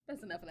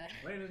That's enough of that.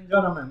 Ladies and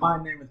gentlemen,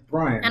 my name is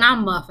Brian. And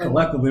I'm Muffin.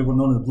 Collectively, we're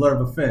known as Blerd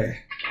Buffet.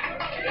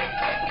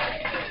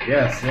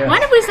 Yes. Why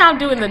did we stop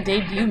doing the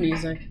debut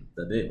music?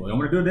 Well, I'm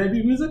going to do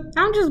debut music?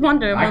 I'm just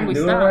wondering when we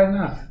stop. I can do it right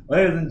now.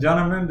 Ladies and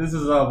gentlemen, this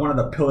is one of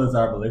the pillars of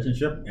our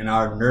relationship and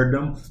our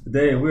nerddom.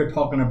 Today, we're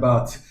talking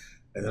about,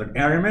 is it an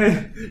anime?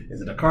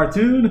 Is it a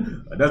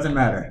cartoon? It doesn't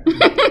matter.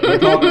 We're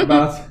talking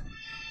about...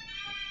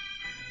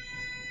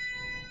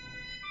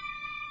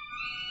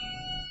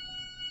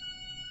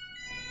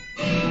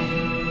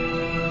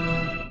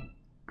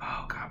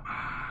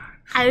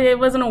 I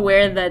wasn't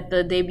aware that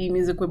the debut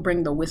music would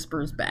bring the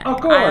whispers back. Of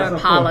course. I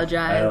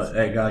apologize.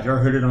 Hey guys, you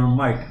heard it on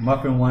mic.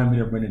 Muffin wanted me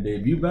to bring the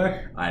debut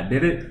back. I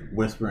did it.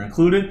 Whisper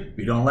included. If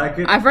you don't like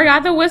it, I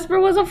forgot the whisper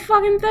was a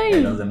fucking thing.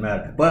 It doesn't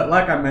matter. But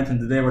like I mentioned,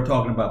 today we're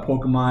talking about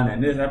Pokemon,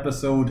 and this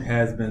episode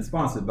has been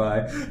sponsored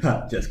by...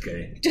 just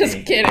kidding.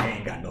 I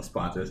ain't got no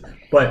sponsors.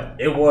 But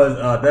it was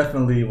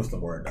definitely,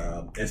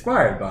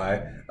 inspired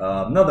by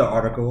another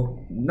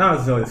article, not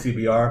necessarily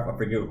CBR, I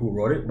forget who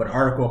wrote it, but an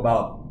article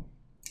about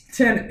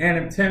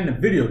 10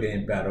 video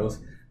game battles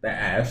that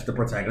Ash, the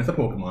protagonist of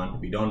Pokemon,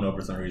 if you don't know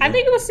for some reason. I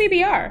think it was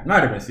CBR.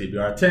 Might have been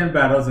CBR. 10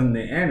 battles in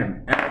the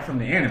anime, Ash from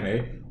the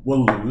anime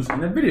will lose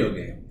in a video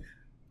game.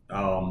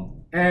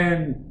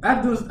 And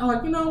after this, I'm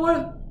like, you know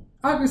what?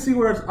 I can see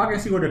where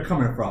they're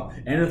coming from.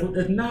 And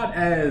it's not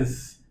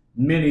as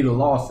many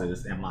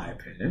losses, in my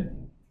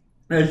opinion,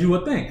 as you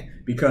would think.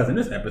 Because in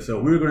this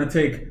episode, we're gonna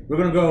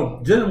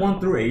go Gen 1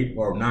 through 8,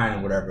 or 9,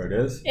 or whatever it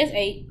is. It's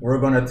 8. We're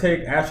gonna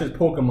take Ash's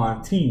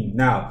Pokemon team.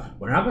 Now,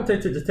 we're not gonna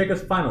take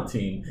his final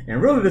team,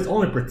 and really this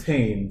only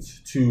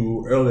pertains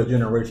to earlier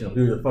generations.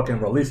 We were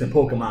fucking releasing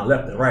Pokemon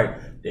left and right.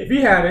 If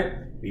he had it,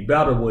 we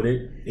battled with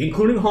it,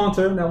 including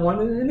Haunter, that one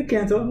in the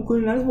Kanto,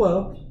 including that as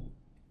well.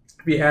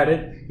 If he had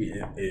it,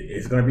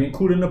 it's gonna be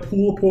included in the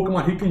pool of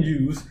Pokemon he can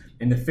use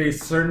and to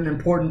face certain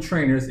important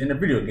trainers in the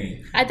video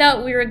game. I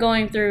thought we were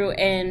going through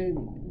and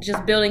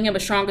just building him a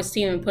strongest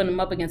team and putting him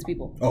up against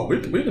people. Oh,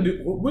 we can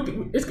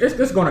do.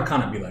 It's going to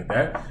kind of be like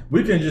that.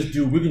 We can just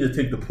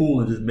take the pool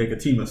and just make a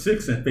team of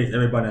 6 and face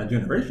everybody in that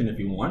generation if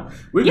you want.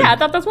 I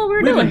thought that's what we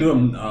were doing. We can do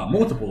them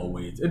multiple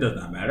ways. It does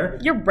not matter.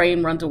 Your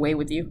brain runs away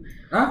with you.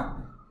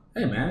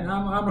 Hey man,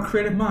 I'm a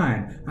creative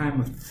mind.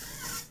 I'm a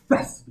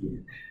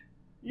thespian.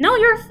 No,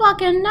 you're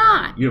fucking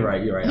not. You're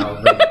right.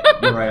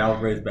 I was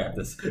raised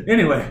Baptist.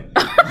 Anyway.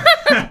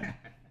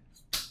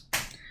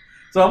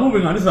 So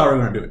moving on, this is how we're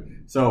going to do it.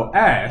 So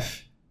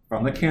Ash,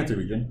 from the Kanto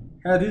region,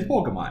 has these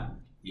Pokemon.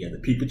 He has the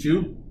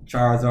Pikachu,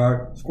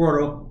 Charizard,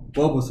 Squirtle,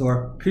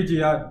 Bulbasaur,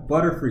 Pidgeot,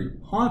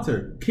 Butterfree,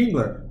 Haunter,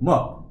 Kingler,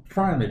 Muk,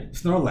 Primeape,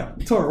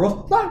 Snorlax,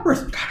 Tauros,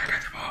 Lapras. Gotta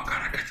get the ball.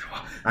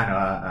 I know,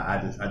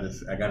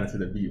 I got into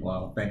the beat while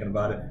I was thinking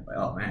about it. Like,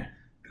 oh man.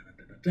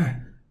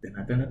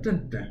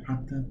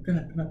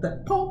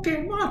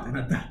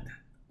 Pokemon.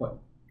 What?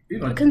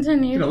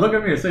 Continue. You know, look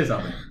at me and say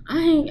something. I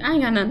ain't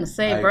got nothing to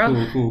say, right,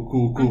 bro.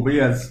 Cool. But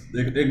yes,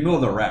 ignore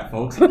the rap,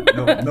 folks.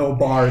 No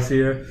bars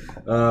here.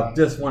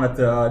 Just wanted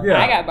to,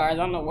 I got bars. I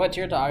don't know what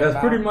you're talking about.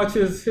 That's pretty much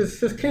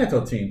his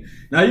Kanto team.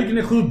 Now you can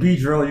include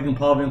Beedrill. You can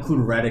probably include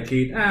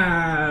Eradicate.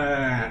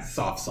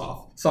 Soft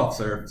serve.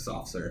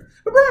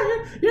 But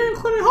Brian, you're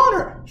including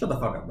Haunter. Shut the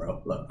fuck up,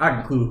 bro. Look, I can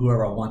include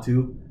whoever I want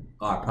to.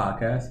 Our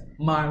podcast,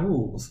 my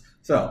rules.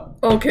 So,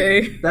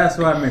 okay, that's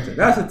what I mentioned.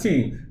 That's a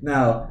team.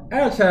 Now,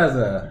 Ash has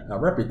a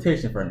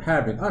reputation for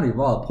having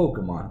unevolved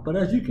Pokemon, but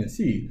as you can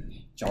see,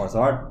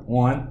 Charizard,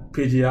 1,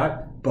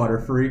 Pidgeot,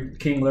 Butterfree,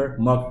 Kingler,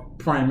 Muk,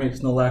 Primeape,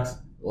 Snorlax,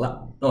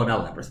 not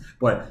Lapras,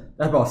 but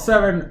that's about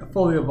 7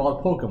 fully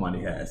evolved Pokemon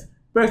he has.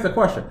 Begs the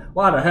question,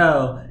 why the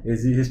hell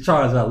is his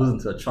Charizard losing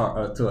to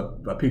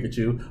a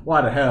Pikachu? Why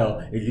the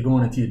hell is he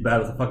going into these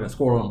battles with fucking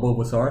Squirtle and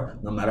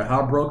Bulbasaur? No matter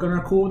how broken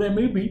or cool they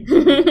may be,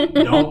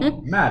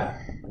 don't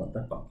matter. What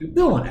the fuck you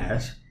doing,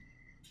 Ash?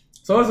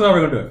 So this is how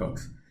we're gonna do it,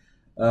 folks.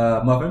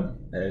 Muffin,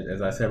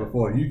 as I said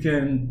before, you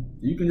can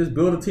just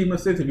build a team of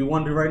 6 if you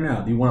want to right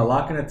now. Do you want to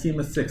lock in a team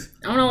of 6?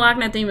 I want to lock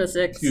in a team of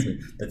 6. Excuse me,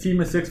 a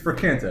team of 6 for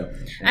Kanto.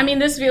 I mean,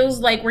 this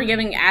feels like we're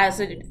giving Ash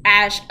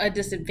a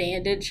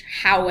disadvantage.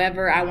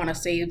 However, I want to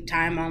save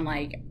time on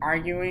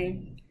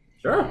arguing.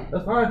 Sure,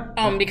 that's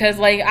fine. Because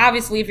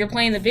obviously, if you're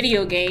playing the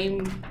video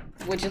game,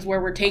 which is where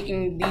we're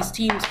taking these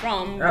teams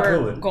from,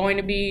 absolutely, we're going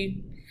to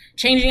be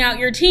changing out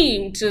your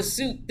team to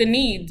suit the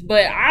needs.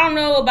 But I don't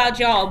know about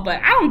y'all,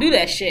 but I don't do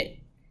that shit.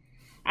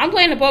 I'm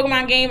playing a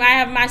Pokemon game. I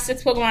have my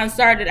 6 Pokemon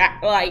started,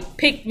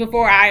 picked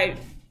before I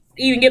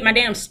even get my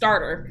damn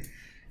starter.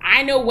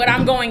 I know what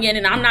I'm going in,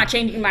 and I'm not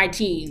changing my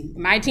team.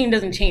 My team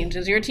doesn't change.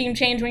 Does your team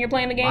change when you're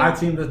playing the game? My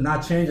team does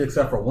not change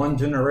except for one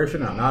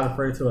generation. I'm not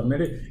afraid to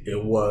admit it.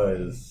 It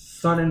was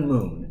Sun and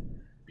Moon.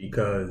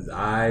 Because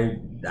I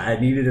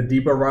needed a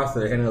deeper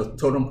roster to handle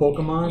those totem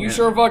Pokemon. You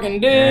sure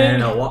fucking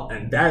did. And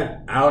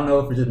that, I don't know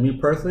if it's just me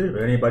personally,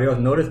 but anybody else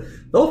noticed,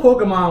 those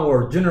Pokemon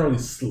were generally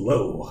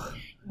slow.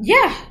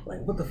 Yeah.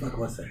 What the fuck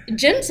was that?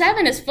 Gen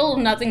 7 is full of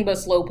nothing but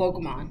slow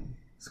Pokemon.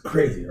 It's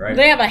crazy, right?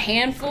 They have a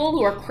handful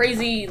who are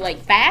crazy,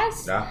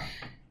 fast. Yeah.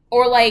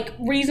 Or,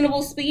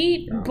 reasonable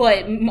speed. Yeah.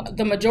 But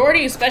the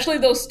majority, especially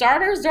those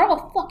starters, they're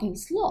all fucking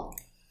slow.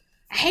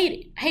 I hate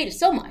it. I hate it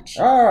so much.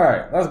 All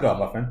right, let's go,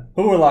 Muffin.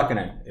 Who we're locking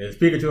in? Is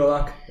Pikachu a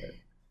lock?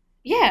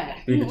 Yeah.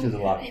 Pikachu's a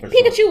lock.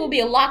 Pikachu will be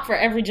a lock for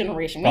every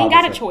generation. We ain't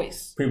got a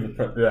choice.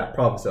 Yeah,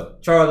 probably so.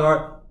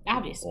 Charizard.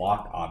 Obviously.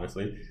 Lock,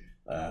 obviously.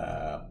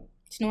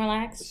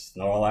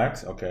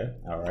 Snorlax. Okay.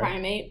 All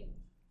right.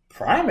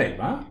 Primate,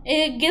 huh?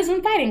 It gives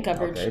him fighting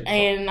coverage. Okay.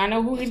 And I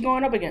know who he's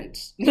going up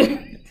against.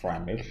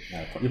 Primate.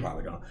 You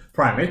probably don't.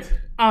 Primate.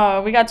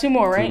 We got 2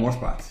 more, right? 2 more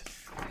spots.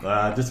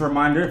 Just a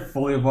reminder,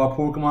 fully evolved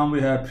Pokemon,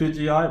 we have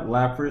Pidgeot,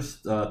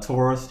 Lapras,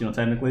 Tauros,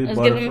 technically. Let's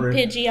give him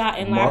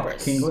Pidgeot and Lapras.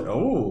 Kinglet.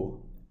 Oh.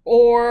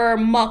 Or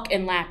Muck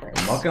and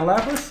Lapras. Muck and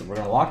Lapras. We're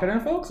going to lock it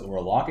in, folks.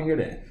 We're locking it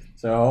in.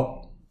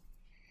 So,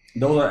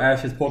 those are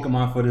Ash's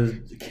Pokemon for this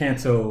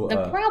Kanto.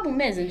 The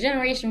problem is, in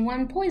Generation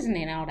 1, Poison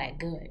ain't all that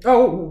good.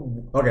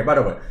 Oh, okay, by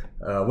the way,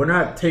 we're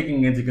not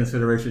taking into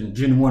consideration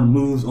Gen 1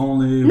 moves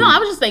only. No, I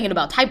was just thinking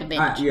about type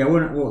advantage.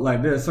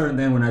 There's certain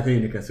things we're not taking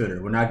into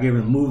consider. We're not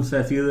giving move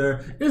sets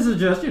either. This is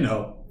just,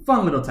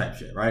 fun little type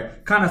shit,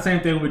 right? Kind of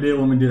same thing we did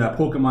when we did our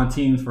Pokemon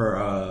teams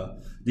for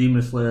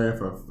Demon Slayer,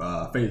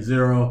 for Fate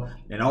Zero,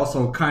 and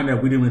also kind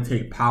of we didn't even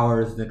take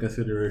powers into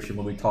consideration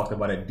when we talked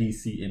about a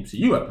DC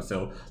MCU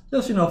episode.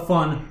 Just,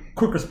 fun,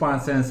 quick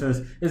response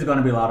sensors. It's going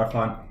to be a lot of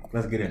fun.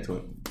 Let's get into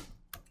it.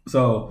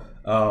 So,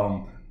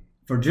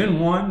 for Gen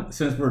 1,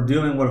 since we're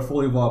dealing with a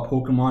fully evolved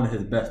Pokemon and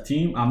his best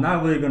team, I'm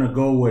not really going to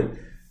go with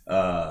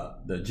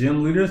the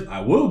gym leaders. I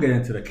will get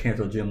into the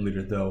Kanto gym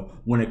leaders, though,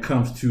 when it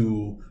comes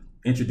to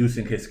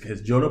introducing his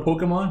Johto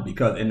Pokemon,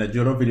 because in the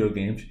Johto video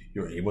games,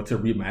 you're able to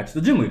rematch the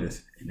gym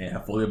leaders, and they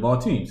have fully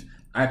evolved teams.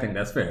 I think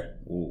that's fair.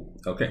 Ooh,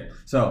 okay,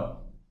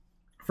 so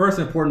first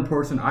important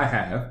person I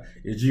have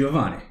is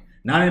Giovanni.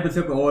 Not in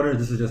particular order,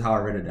 this is just how I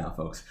read it down,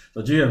 folks.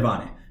 So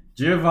Giovanni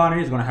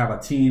is going to have a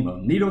team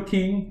of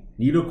Nidoking,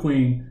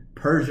 Nidoqueen,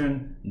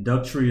 Persian,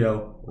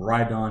 Dugtrio,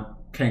 Rhydon,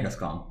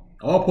 Kangaskhan.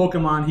 All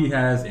Pokemon he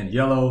has in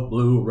yellow,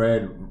 blue,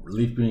 red,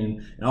 leaf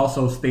green, and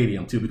also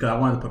Stadium too, because I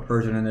wanted to put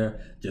Persian in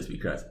there just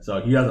because.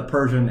 So he has a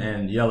Persian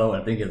and yellow,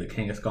 and I think he has a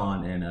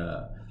Kangaskhan and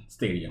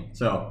Stadium.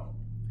 So,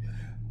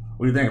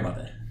 what do you think about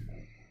that?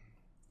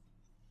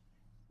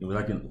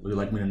 Would you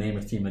like me to name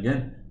his team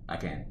again? I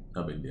can.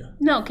 No big deal.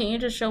 No, can you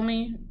just show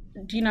me?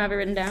 Do you not have it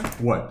written down?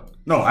 What?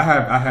 No, I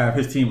have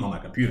his team on my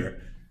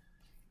computer.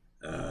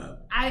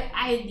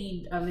 I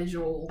need a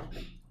visual.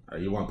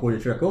 You want to pull your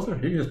chair closer?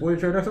 You can just pull your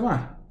chair next to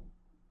mine.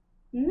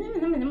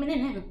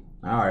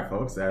 All right,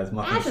 folks.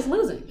 Ash is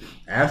losing.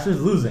 Ash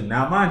is losing.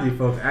 Now, mind you,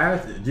 folks,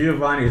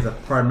 Giovanni is a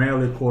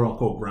primarily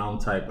quote-unquote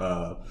ground type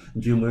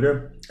gym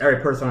leader.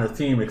 Every person on his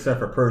team, except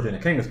for Persian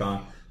and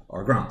Kangaskhan,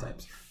 are ground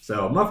types.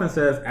 So, Muffin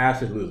says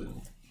Ash is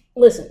losing.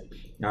 Listen.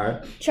 All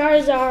right.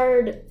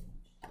 Charizard.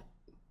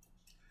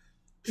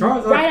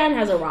 Rhydon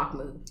has a rock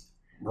move.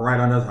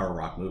 Rhydon does have a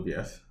rock move,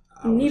 yes.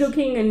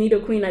 Nidoking and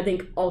Nidoqueen, I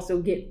think,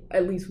 also get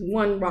at least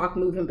one rock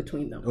move in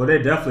between them. Well,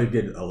 they definitely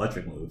get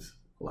electric moves,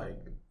 like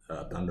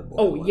Thunderbolt.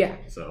 Oh, yeah.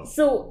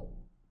 So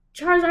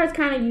Charizard's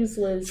kind of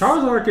useless.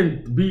 Charizard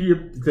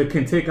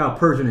can take out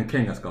Persian and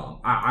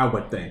Kangaskhan, I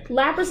would think.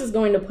 Lapras is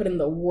going to put in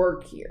the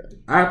work here.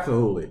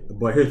 Absolutely.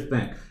 But here's the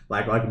thing.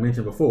 Like I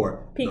mentioned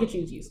before,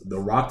 Pikachu's useless. The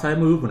rock type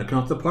move when it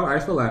comes to part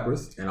ice for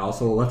Lapras, and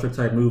also electric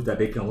type move that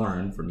they can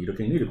learn for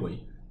Nidoking,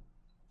 Nidoqueen.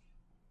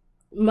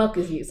 Muck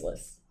is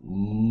useless.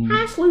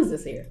 Ash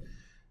loses here.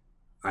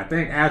 I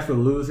think Ash will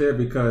lose here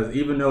because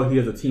even though he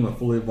has a team of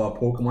fully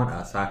evolved Pokemon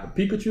aside from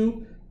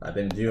Pikachu, I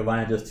think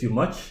Giovanni does too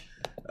much.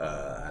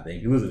 I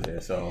think he loses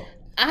here. So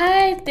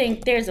I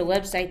think there's a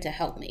website to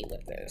help me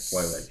with this.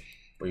 Wait.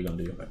 What are you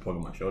gonna do? Like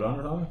Pokemon Showdown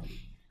or something?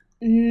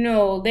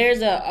 No,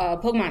 there's a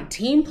Pokemon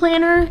team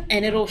planner,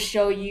 and it'll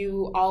show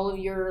you all of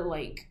your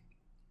like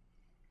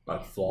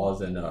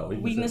flaws and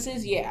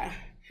weaknesses. Yeah.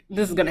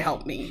 This is going to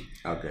help me.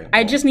 Okay.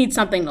 I just need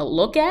something to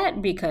look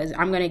at because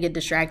I'm going to get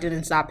distracted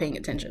and stop paying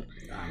attention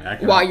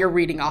while you're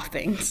reading off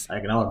things. I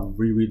can all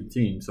reread the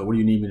team. So what do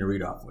you need me to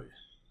read off for you?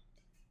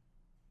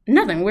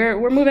 Nothing.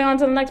 We're moving on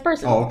to the next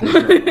person. Oh,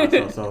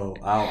 okay. so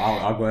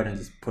I'll go ahead and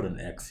just put an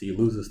X. He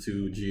loses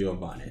to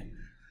Giovanni.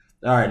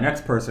 All right,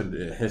 next person.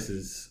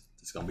 It's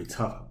going to be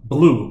tough.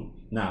 Blue.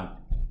 Now,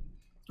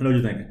 I know what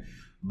you're thinking.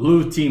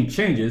 Blue team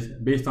changes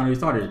based on your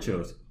starter you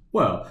chose.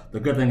 Well, the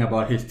good thing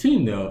about his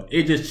team, though,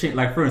 it just changed.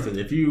 Like, for instance,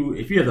 if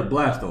he has a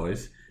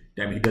Blastoise,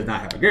 that means he does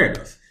not have a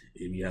Gyarados.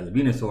 If he has a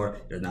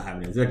Venusaur, he does not have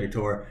an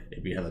Exeggutor.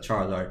 If he has a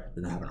Charizard, he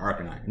does not have an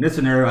Arcanine. In this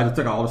scenario, I just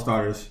took out all the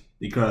starters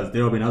because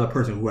there will be another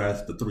person who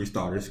has the 3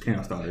 starters,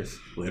 Kanto starters,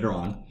 later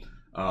on.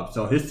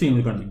 So his team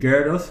is going to be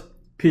Gyarados,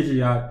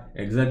 Pidgeot,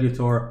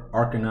 Exeggutor,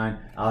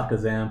 Arcanine,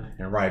 Alakazam,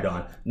 and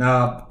Rhydon.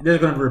 Now, there's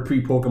going to be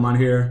repeat Pokemon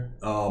here.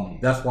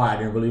 That's why I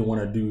didn't really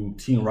want to do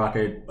Team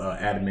Rocket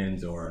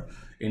admins or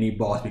any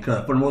boss,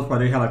 because for the most part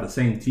they have like the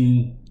same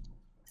team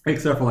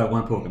except for like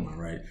one Pokemon,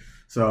 right?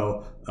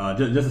 So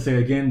just to say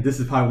again, this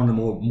is probably one of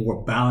the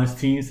more balanced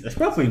teams,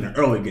 especially in the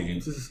early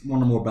games. This is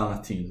one of the more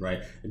balanced teams,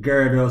 right?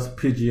 Gyarados,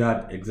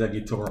 Pidgeot,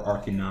 Exeggutor,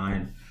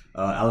 Arcanine,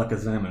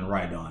 Alakazam, and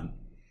Rhydon.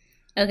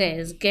 Okay,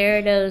 it's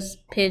Gyarados,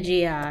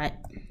 Pidgeot,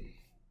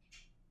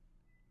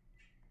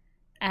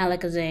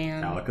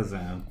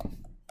 Alakazam.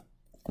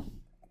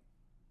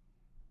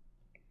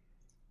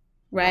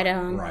 Right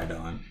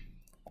on.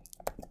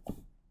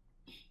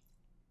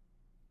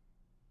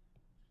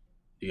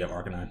 You have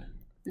Arcanine?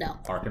 No.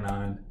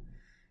 Arcanine.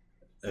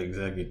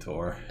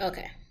 Executor.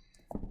 Okay.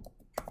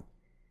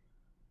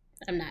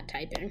 I'm not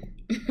typing.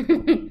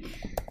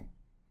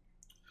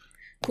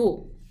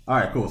 Cool.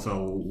 Alright, cool.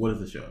 So what is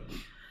the show?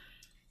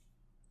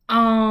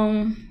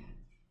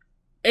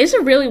 It's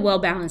a really well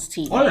balanced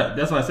team. Oh yeah,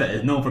 that's what I said.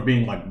 It's known for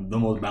being like the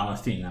most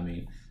balanced team. I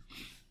mean,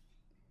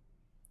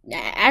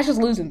 Ash is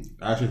losing.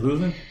 Ash is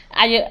losing?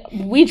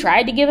 We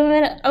tried to give him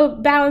a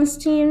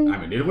balanced team. I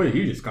mean, either way,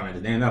 you just kind of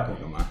just named that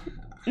Pokemon.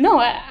 No,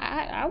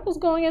 I was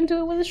going into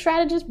it with a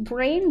strategist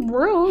brain.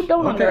 Rude.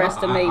 Don't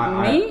underestimate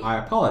me. I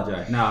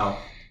apologize. Now,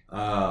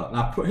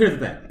 here's the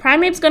thing.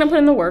 Primate's going to put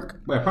in the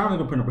work. Wait, Primate's going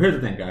to put in the work. Here's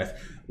the thing, guys.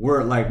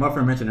 We're, like my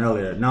friend mentioned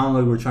earlier, not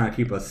only we're trying to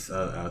keep a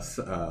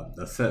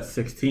set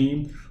 6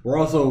 team, we're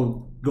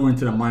also going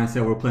to the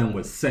mindset we're playing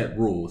with set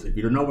rules. If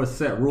you don't know what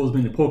set rules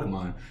mean in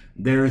Pokemon,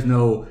 there is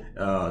no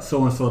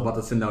so-and-so about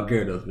to send out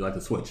Gyarados. We like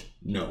to switch.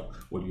 No.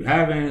 What you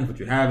having, what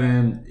you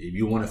having. If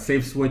you want to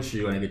safe switch,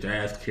 you're going to get your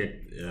ass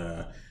kicked,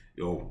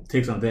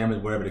 take some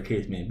damage, whatever the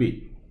case may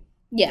be.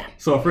 Yeah.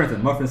 So, for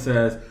instance, Muffin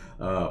says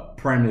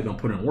Primate's going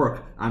to put in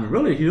work. I mean,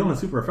 really, he's only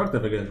super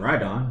effective against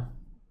Rhydon.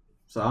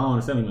 So I don't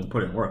understand him even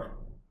put in work.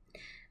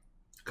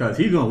 Because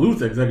he's going to lose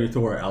to Executor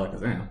or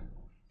Alakazam.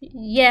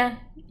 Yeah.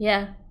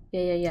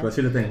 But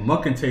see the thing,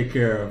 Muck can take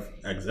care of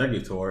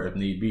Executor if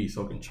need be,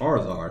 so can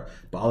Charizard.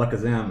 But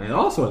Alakazam and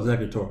also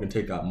Executor can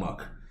take out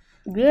Muck.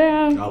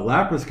 Yeah.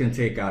 Lapras can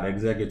take out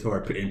Executor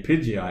and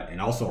Pidgeot and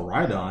also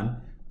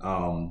Rhydon.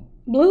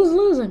 Blue's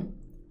losing.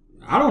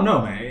 I don't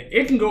know, man.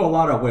 It can go a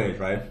lot of ways,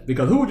 right?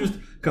 Because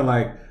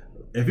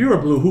if you were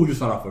Blue, who would you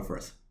start off with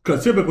first?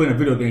 Because typically in a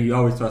video game, you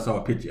always start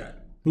off with Pidgeot.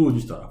 Who would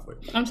you start off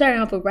with? I'm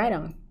starting off with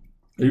Rhydon.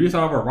 If you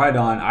start off with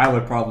Rhydon, I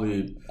would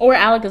probably... Or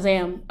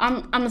Alakazam.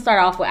 I'm going to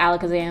start off with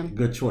Alakazam.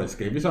 Good choice.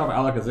 If you start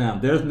off with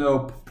Alakazam, there's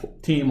no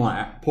team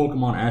on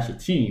Pokemon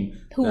Ash's team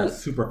that's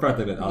super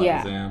effective at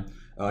Alakazam.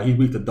 Yeah. He's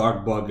weak to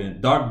Dark Bug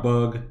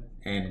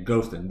and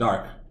Ghost and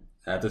Dark.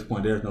 At this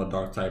point, there's no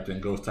Dark types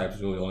and Ghost types.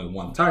 There's really only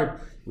one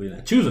type. We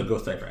didn't choose a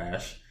Ghost type for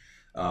Ash.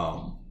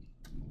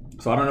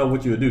 So I don't know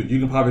what you would do. You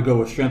can probably go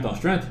with Strength on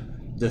Strength.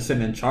 Just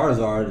sitting in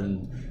Charizard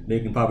and they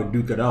can probably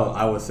duke it out.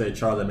 I would say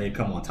Charizard may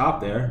come on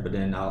top there, but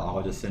then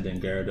I'll just send in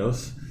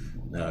Gyarados.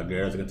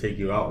 Gyarados can take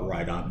you out.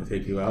 Rhydon can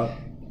take you out.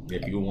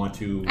 If you want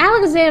to...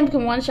 Alakazam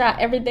can one-shot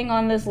everything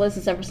on this list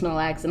except for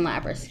Snorlax and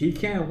Lapras. He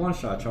can't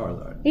one-shot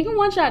Charizard. He can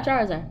one-shot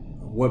Charizard.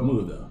 What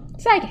move, though?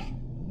 Psychic.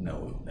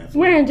 No, absolutely.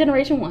 We're in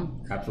Generation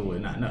 1. Absolutely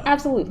not, no.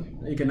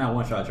 Absolutely. He cannot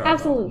one-shot Charizard.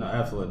 Absolutely. No,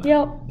 absolutely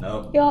not.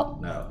 No.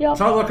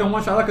 Charizard can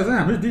one-shot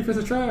Alakazam. His defense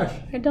is trash.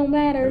 It don't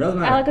matter. It doesn't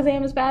matter.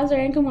 Alakazam is faster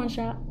and can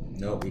one-shot.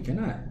 No, he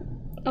cannot.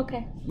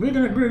 Okay. We're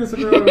going to agree to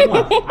disagree on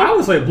one. I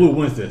would say Blue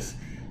wins this.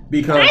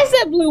 Because I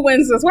said Blue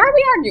wins this. Why are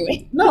we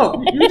arguing?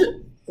 No.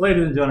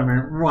 Ladies and gentlemen,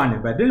 rewind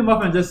it back. Didn't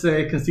Muffin just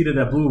conceded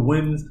that Blue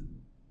wins?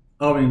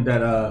 No,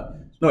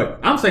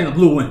 I'm saying that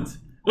Blue wins.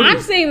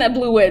 I'm saying that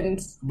Blue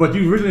wins. But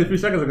you originally 3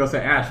 seconds ago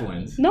said Ash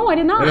wins. No, I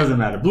did not. It doesn't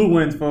matter. Blue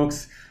wins,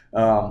 folks.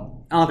 I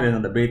don't think there's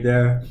no debate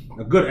there.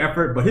 A good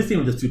effort, but his team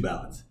is just too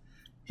balanced.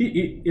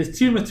 His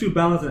team is too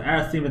balanced, and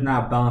Ash's team is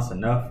not balanced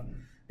enough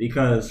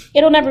because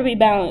it'll never be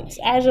balanced.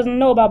 Ash doesn't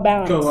know about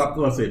balance. So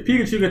let's see.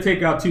 Pikachu can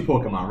take out 2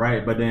 Pokemon,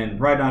 right? But then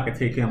Rhydon can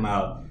take him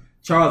out.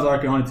 Charizard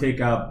can only take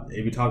out,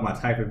 if you're talking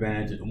about type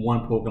advantage,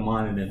 1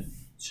 Pokemon, and then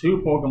 2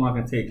 Pokemon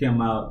can take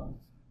him out.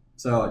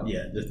 So,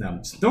 yeah, just now.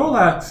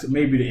 Snorlax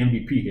may be the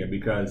MVP here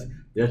because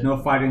there's no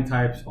fighting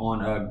types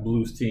on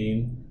Blue's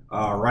team.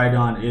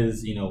 Rhydon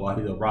is, while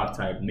he's a rock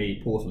type,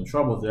 may pull some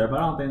troubles there, but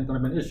I don't think it's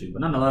going to be an issue.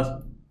 But nonetheless,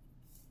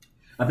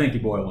 I think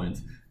your boy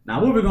wins. Now,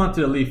 moving on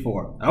to Elite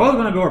Four. I was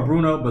going to go with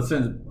Bruno, but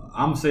since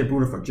I'm going to say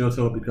Bruno for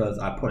Johto because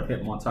I put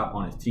Hitmontop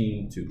on his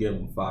team to give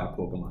him 5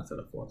 Pokemon instead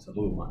of 4. So,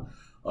 moving on.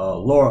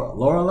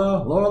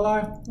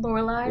 Lorelei.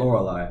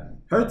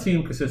 Her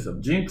team consists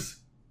of Jinx,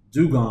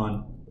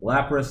 Dugong,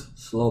 Lapras,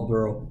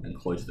 Slowbro, and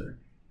Cloyster.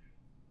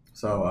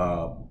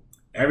 So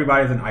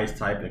everybody's an Ice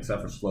type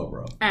except for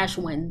Slowbro. Ash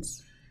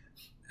wins.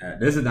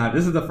 This is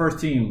the first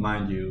team,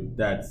 mind you,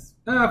 that's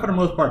for the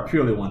most part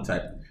purely 1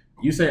 type.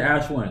 You say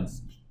Ash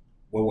wins.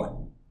 Well, what?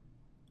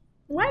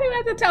 Why do I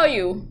have to tell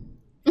you?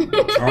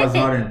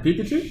 Charizard and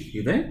Pikachu?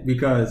 You think?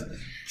 Because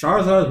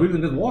Charizard is weak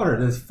against water.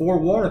 There's 4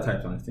 water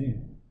types on his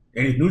team.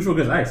 And he's neutral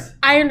against ice.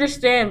 I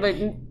understand,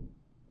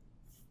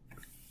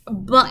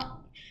 but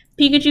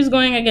Pikachu's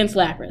going against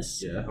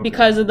Lapras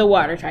because of the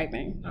water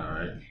typing. All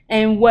right.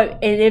 And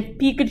if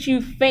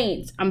Pikachu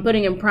faints, I'm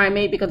putting in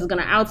Primate because it's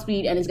going to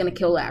outspeed and it's going to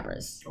kill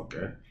Lapras.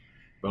 Okay.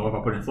 But what if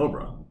I put in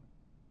Slowbro?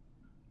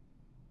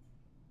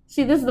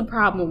 See, this is the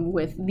problem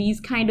with these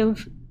kind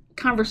of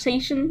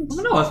conversations.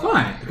 No, it's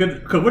fine.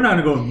 Because we're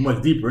not going to go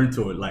much deeper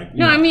into it.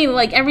 I mean,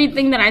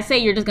 everything that I say,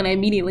 you're just going to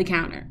immediately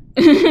counter.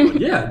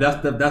 Yeah,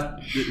 that's.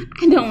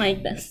 I don't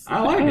like this.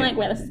 I don't like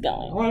where this is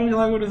going. Why don't you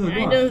like where this is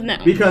going? I don't know.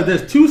 Because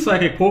there's 2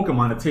 psychic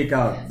Pokemon to take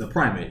out the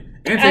Primate.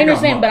 And I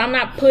understand, but I'm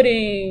not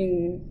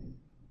putting...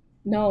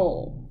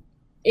 No.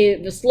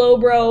 if the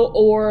Slowbro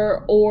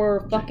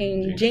or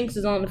fucking Jinx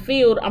is on the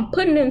field, I'm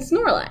putting in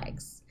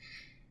Snorlax.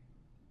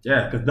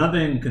 Yeah, because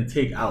nothing can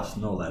take out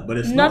Snorlax,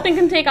 but nothing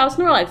can take out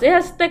Snorlax. It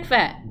has thick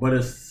fat. But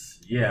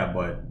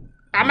but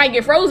I might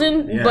get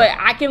frozen, but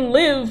I can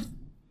live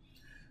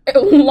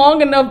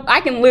long enough.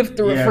 I can live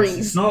through a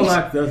freeze.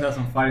 Snorlax does have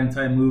some fighting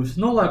type moves.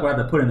 Snorlax will have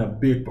to put in a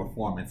big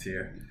performance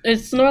here.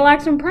 It's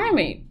Snorlax and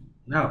Primate.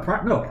 No,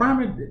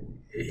 Primate.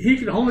 He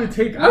can only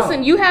take out.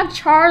 Listen, you have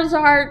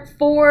Charizard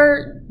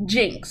for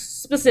Jinx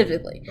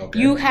specifically. Okay.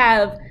 You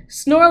have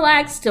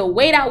Snorlax to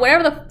wait out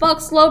whatever the fuck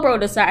Slowbro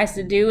decides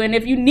to do, and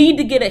if you need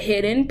to get a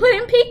hit in, put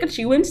in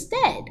Pikachu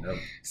instead. Nope.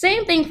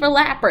 Same thing for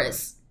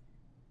Lapras.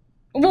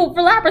 Well,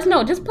 for Lapras,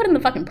 no, just put in the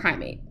fucking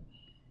Primate.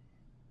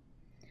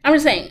 I'm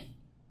just saying,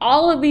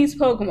 all of these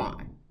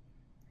Pokemon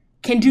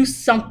can do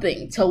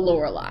something to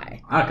Lorelei.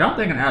 I'm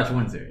thinking Ash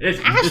wins here.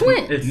 Ash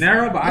wins. It's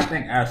narrow, but I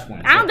think Ash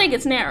wins. I don't think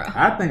it's narrow.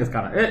 I think it's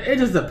kind of... It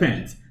just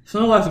depends.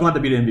 Snorlax is going to have to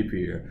be the MVP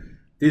here.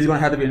 He's going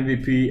to have to be the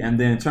MVP, and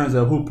then in terms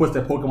of who puts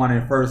their Pokemon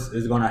in first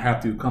is going to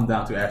have to come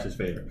down to Ash's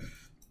favor.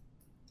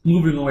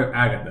 Moving on with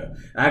Agatha.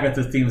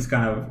 Agatha's team is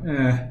kind of...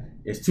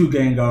 It's 2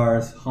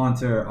 Gengars,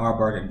 Haunter,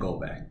 Arbok, and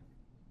Golbat.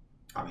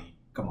 I mean,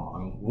 come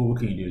on. What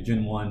can you do?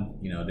 Gen 1,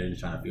 they're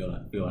just trying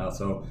to feel out.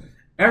 So...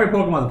 Every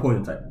Pokemon's a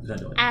poison type,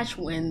 essentially. Ash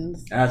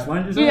wins. Ash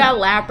wins? You got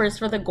Lapras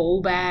for the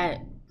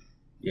Golbat.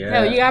 Yeah.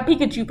 Hell, you got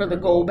Pikachu for the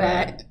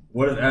Golbat.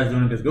 What is Ash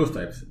doing against Ghost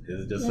types?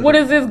 What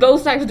is this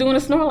Ghost types doing to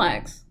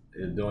Snorlax?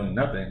 It's doing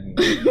nothing.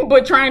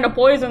 But trying to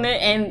poison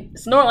it, and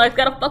Snorlax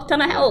got a fuck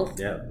ton of health.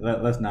 Yeah,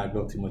 let's not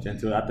go too much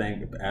into it. I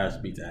think Ash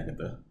beats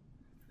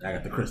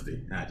Agatha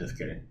Christie. Nah, just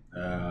kidding.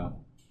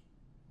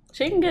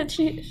 She can get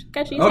cheese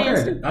hands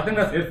too. I think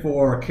that's it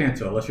for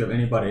Kanto, unless you have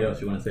anybody else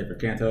you want to say for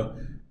Kanto.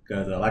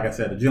 Because, like I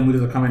said, the gym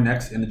leaders are coming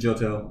next in the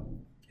Johto.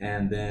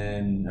 And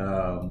then,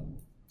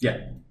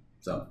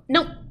 So.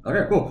 Nope.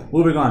 Okay, cool.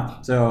 Moving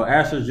on. So,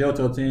 Ash's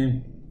Johto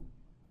team.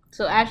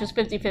 So, Ash is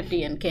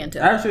 50-50 in Kanto.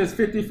 Ash is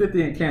 50-50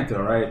 in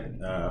Kanto, right?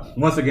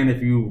 Once again, if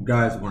you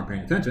guys weren't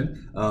paying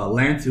attention,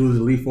 Lance, who's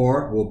Elite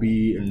Four, will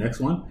be in the next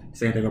one.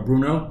 Same thing with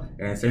Bruno.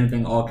 And same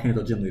thing all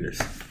Kanto gym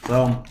leaders.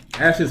 So,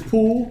 Ash's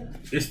pool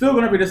is still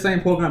going to be the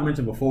same Pokemon I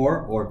mentioned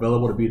before, or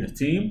available to be in his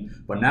team.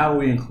 But now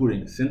we're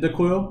including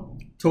Cyndaquil,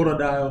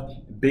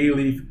 Totodile,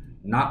 Bayleaf,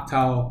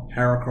 Noctowl,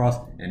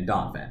 Heracross, and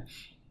Donphan.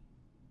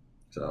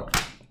 So.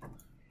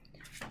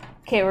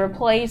 Okay,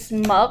 replace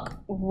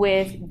Muck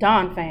with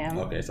Donphan.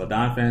 Okay, so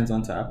Donphan's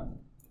on top.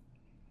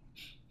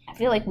 I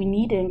feel like we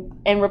need to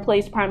and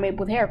replace Primate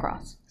with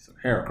Heracross. So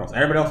Heracross.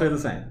 Everybody else says the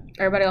same.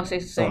 Everybody else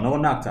says the same. So no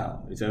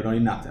Noctowl. You said we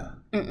don't need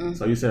Noctowl.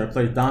 So you said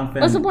replace Donphan.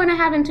 What's the point of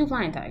having 2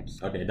 flying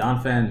types? Okay,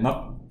 Donphan,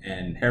 Muck,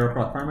 and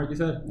Heracross Primate, you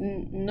said?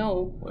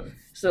 No. What?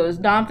 So it's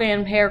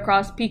Donphan,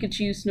 Heracross,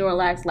 Pikachu,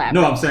 Snorlax, Lapras.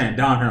 No, I'm saying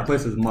Donphan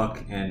replaces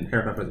Muck and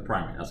Heracross replaces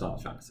Primate. That's all I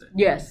was trying to say.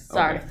 Yes,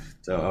 sorry.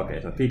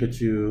 Okay. So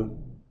Pikachu.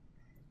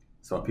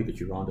 So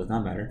Pikachu wrong does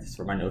not matter. This is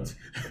for my notes.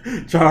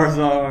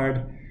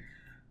 Charizard,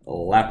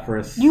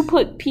 Lapras. You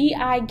put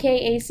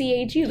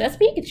Pikachu. That's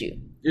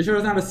Pikachu. You sure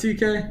it's not a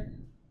CK?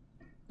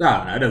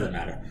 No, it doesn't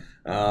matter.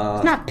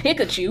 It's not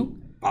Pikachu.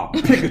 Oh,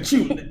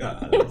 Pikachu.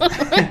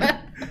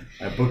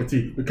 Booker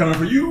T, we're coming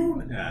for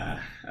you.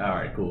 All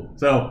right, cool.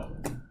 So,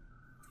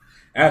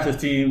 Ash's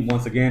team,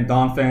 once again,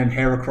 Donphan,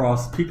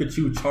 Heracross,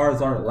 Pikachu,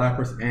 Charizard,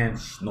 Lapras, and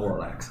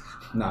Snorlax.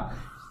 Now,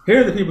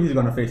 here are the people he's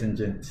going to face in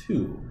Gen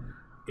 2.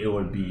 It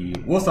would be,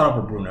 we'll start off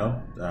with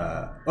Bruno.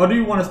 Or do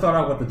you want to start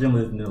off with the gym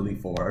leaders in the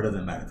Elite Four? Or it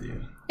doesn't matter to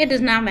you? It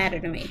does not matter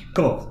to me.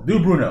 Cool. Do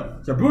Bruno.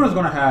 So Bruno's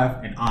going to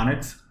have an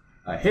Onix,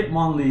 a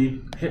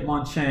Hitmonlee,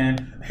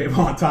 Hitmonchan, a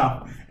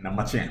Hitmontop, and a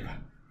Machamp.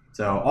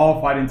 So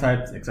all fighting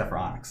types except for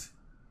Onix.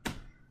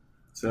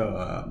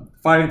 So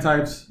fighting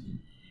types,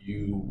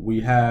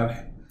 we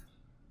have...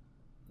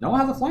 No one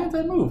has a flying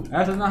type move.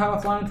 Ash does not have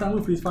a flying type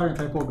move for these fighting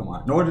type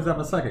Pokemon. Nor does it have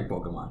a psychic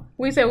Pokemon.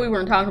 We said we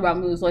weren't talking about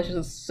moves. Let's just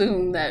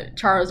assume that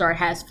Charizard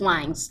has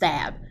flying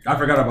stab. I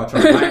forgot about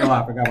Charizard. I ain't gonna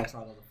lie, I forgot about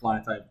Charizard the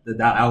flying type.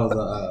 That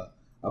was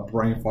a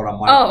brain fart on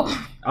my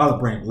I was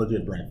a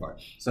legit brain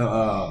fart.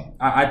 So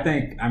I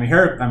think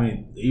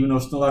even though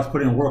Snorlax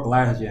put in work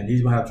last gen,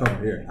 he's gonna have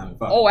trouble here.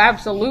 Oh,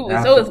 absolutely.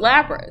 So is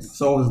Lapras.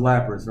 So is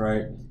Lapras,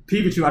 right?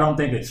 Pikachu, I don't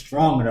think it's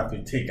strong enough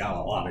to take out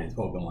a lot of these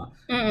Pokemon.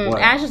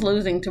 Ash is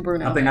losing to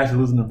Bruno. I think Ash is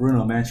losing to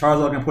Bruno, man.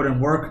 Charizard can put in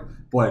work,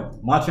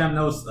 but Machamp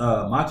knows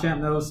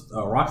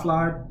Rock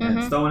Slide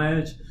and Stone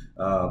Edge.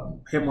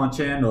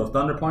 Hitmonchan knows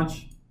Thunder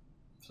Punch.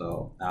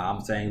 So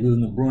I'm saying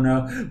losing to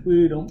Bruno.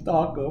 We don't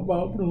talk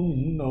about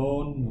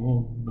Bruno,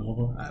 no.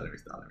 All right, let me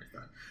start.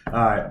 All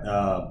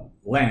right,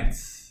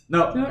 Lance.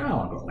 No, I don't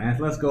want to go Lance.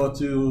 Let's go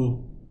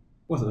to,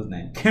 what's his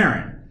name?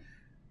 Karen.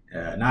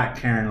 Not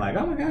Karen like,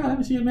 oh my god, let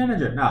me see your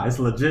manager. No, it's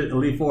a legit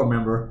Elite Four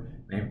member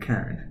named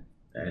Karen.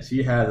 And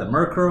she has a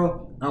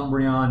Murkrow,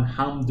 Umbreon,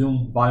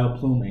 Houndoom,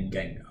 Vileplume, and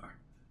Gengar.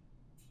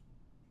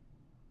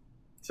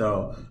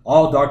 So,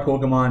 all dark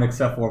Pokemon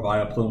except for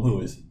Vileplume,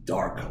 who is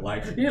dark.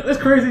 Like, it's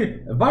crazy.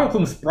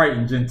 Vileplume's sprite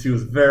in Gen 2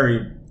 is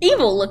very...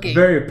 evil looking.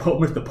 Very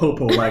Mr.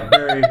 Popo, like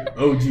very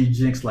OG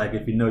Jinx, like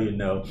if you know, you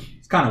know.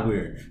 It's kind of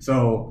weird.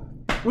 So,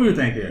 What do you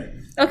think here?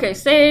 Okay,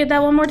 say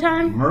that one more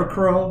time.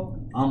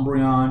 Murkrow,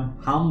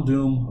 Umbreon,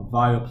 Houndoom,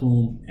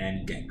 Vileplume,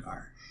 and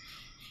Gengar.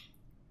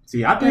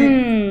 See, I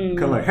think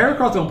because like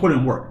Heracross gonna put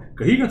in work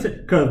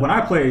because when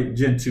I play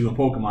Gen 2 in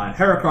Pokemon,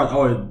 Heracross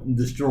always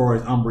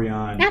destroys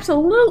Umbreon.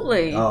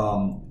 Absolutely.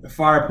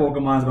 Fire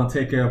Pokemon's gonna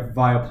take care of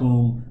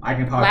Vileplume. I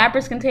can probably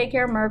Lapras can take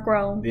care of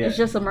Murkrow. Yeah. It's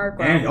just a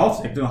Murkrow. And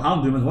also can do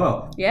Houndoom as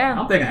well. Yeah.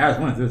 I'm thinking Ash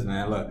wins this,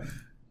 man. Look,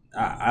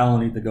 I don't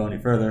need to go any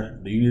further.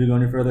 Do you need to go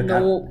any further?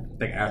 No. I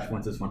think Ash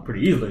wins this one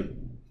pretty easily.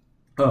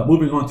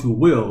 Moving on to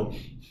Will.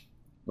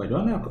 Wait, do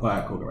I have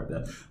Koga right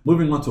there?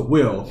 Moving on to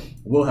Will.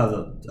 Will has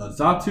a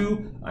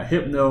Xatu, a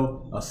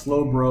Hypno, a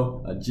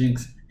Slowbro, a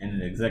Jinx, and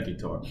an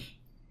Executor.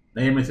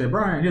 They may say,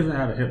 Brian, he doesn't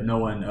have a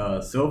Hypno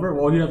in Silver.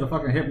 Well, he has a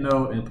fucking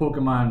Hypno in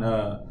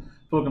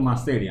Pokemon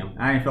Stadium.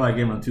 I ain't feel like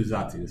giving him 2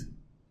 Zatus.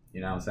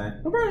 You know what I'm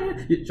saying? Oh,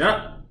 Brian, shut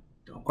up.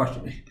 Don't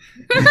question me.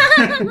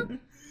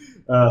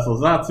 So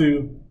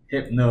Xatu,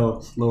 Hypno,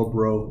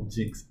 Slowbro,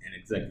 Jinx, and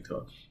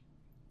Executor.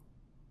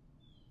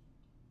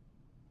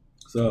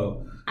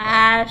 So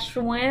Ash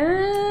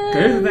wins.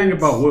 Here's the thing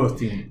about Will's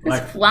team.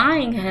 It's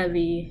flying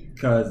heavy.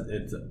 Because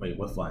it's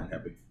what's flying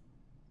heavy?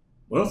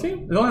 Will's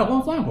team? There's only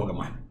one flying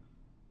Pokemon.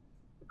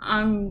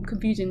 I'm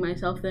confusing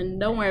myself. Then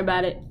don't worry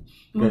about it.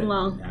 Move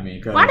along. I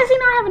mean, why does he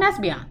not have an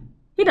Espeon?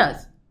 He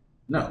does.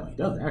 No, he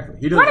doesn't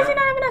actually. Why does he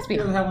not have an Espeon? He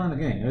doesn't have one in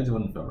the game. It just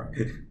wouldn't feel right.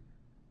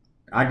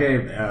 I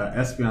gave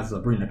Espeon to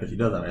Sabrina because she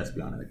does have an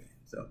Espeon in the game.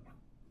 So.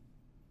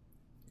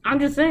 I'm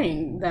just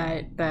saying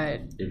that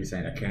if you're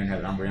saying that Karen had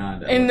an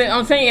Umbreon,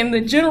 I'm saying in the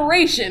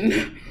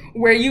generation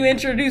where you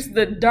introduced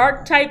the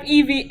Dark type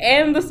Eevee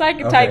and the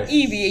Psychic type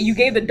Eevee, and you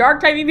gave the Dark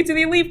type Eevee to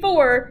the Elite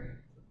Four,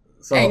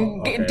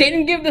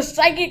 didn't give the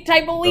Psychic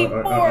type Elite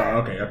Four.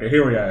 Okay,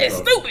 here we are. It's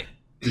stupid.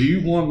 Do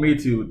you want me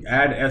to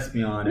add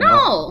Espeon?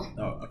 No.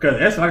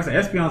 Because like I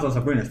said, Espeon's on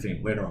Sabrina's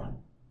team later on.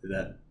 Is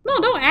that? No,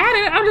 don't add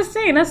it. I'm just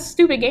saying that's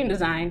stupid game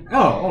design.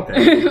 Oh,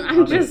 okay.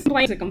 I'm just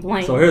playing to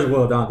complain. So here's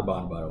Will down at the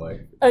bottom, by the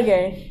way.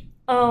 Okay.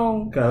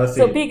 Let's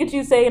see. So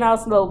Pikachu's taking out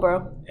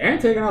Slowbro. And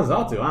taking out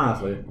Xatu,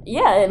 honestly.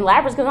 Yeah, and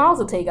Lapras can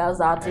also take out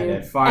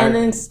Xatu. And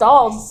then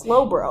stalls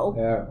Slowbro.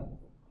 Yeah.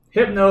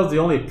 Hypno's the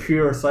only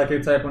pure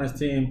Psychic type on his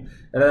team.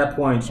 At that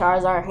point,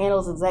 Charizard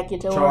handles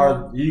Executor.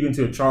 You can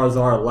do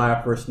Charizard,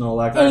 Lapras,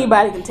 Snorlax.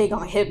 Anybody can take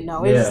on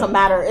Hypno. It's just a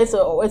matter. It's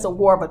a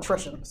war of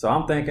attrition. So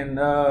I'm thinking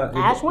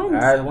Ash wins.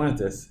 Ash wins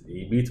this.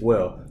 He beats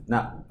Will.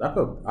 Now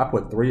I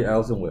put 3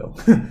 L's in Will.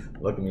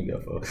 Look at me go,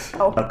 folks.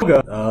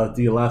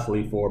 The last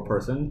Elite Four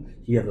person.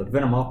 He has a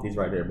Venomoth. He's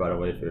right there, by the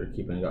way, if you're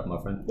keeping it up,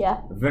 muffin. Yeah.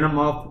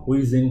 Venomoth,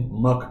 Weezing,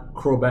 Muck,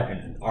 Crobat, and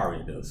an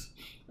Ariados.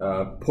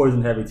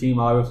 Poison heavy team,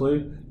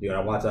 obviously. You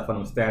gotta watch out for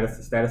them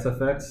status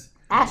effects.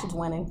 Ash is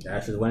winning.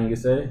 Ash is winning, you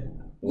say?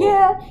 Well,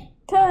 yeah,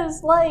 because,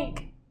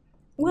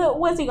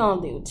 what's he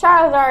gonna do?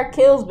 Charizard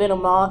kills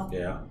Venomoth.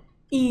 Yeah.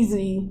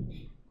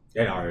 Easy.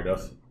 And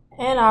Ariados.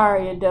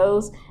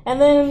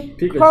 And then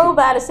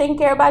Crobat is taken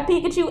care of by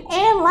Pikachu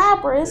and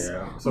Lapras.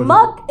 Yeah. So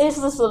Muck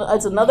is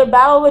it's another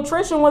battle of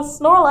attrition with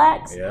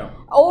Snorlax. Yeah.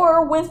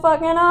 Or with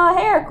fucking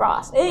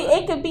Heracross.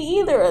 It could be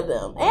either of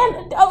them.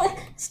 And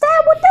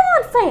stab with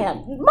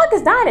Donphan. Muck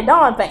is dying at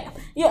Donphan.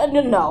 Yeah,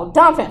 no,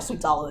 Donphan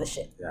suits all of this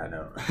shit. Yeah, I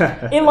know.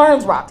 It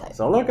learns Rock type.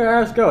 So look at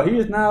Ash go. He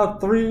is now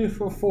 3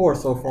 for 4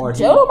 so far.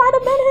 Johto might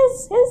have been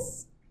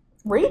his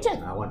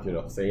region. I want you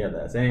to say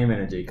that same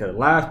energy because the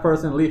last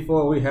person Elite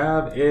Four we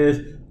have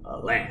is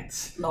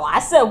Lance. No, I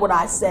said what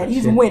I said.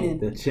 He's winning.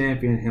 The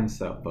champion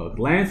himself, folks.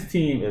 Lance's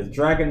team is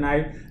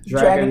Dragonite,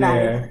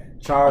 Dragonair,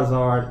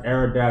 Charizard,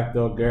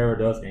 Aerodactyl,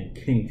 Gyarados, and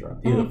Kingdra.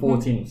 These are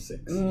 4 teams of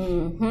 6.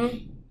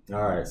 Mm-hmm.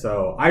 All right,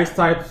 so ice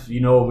types,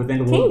 within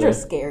the rules. Kingdra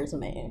scares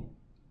me.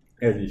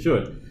 As you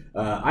should.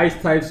 Ice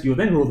types,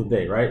 within the rules of the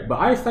day, right? But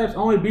ice types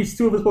only beats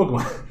 2 of his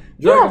Pokemon.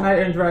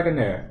 Dragonite and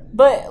Dragonair.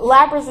 But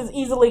Lapras is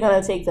easily going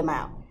to take them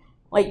out.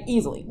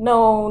 Easily.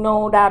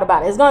 No doubt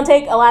about it. It's going to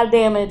take a lot of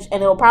damage,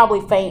 and it'll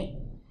probably faint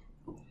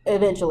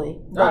eventually.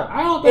 But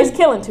I don't think... It's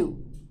killing 2.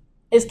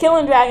 It's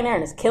killing Dragonair,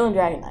 and it's killing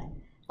Dragonite.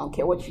 I don't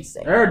care what you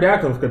say.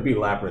 Aerodactyl could beat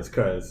Lapras,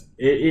 because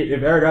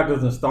if Aerodactyl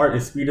doesn't start,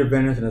 his Speed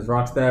Advantage and his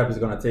Rock Stab is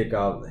going to take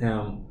out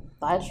him.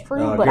 That's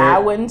true, but I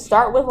wouldn't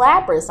start with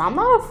Lapras. I'm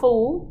not a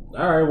fool.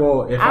 All right,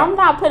 well, I'm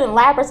not putting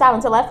Lapras out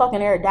until that fucking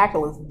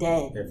Aerodactyl is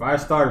dead. If I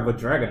started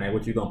with Dragonite,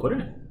 what you gonna put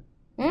in?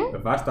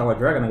 If I start with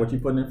Dragonite, what you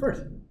putting in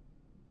first?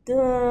 It's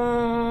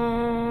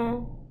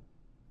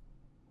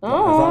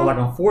almost like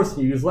I'm forcing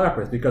you to use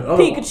Lapras because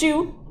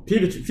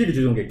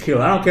Pikachu's gonna get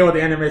killed. I don't care what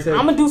the anime says.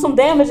 I'm gonna do some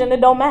damage and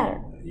it don't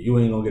matter. You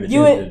ain't gonna get a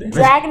chance to do damage.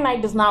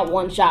 Dragonite does not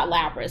one-shot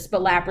Lapras,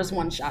 but Lapras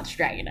one-shots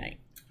Dragonite.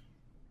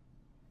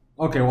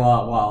 Okay,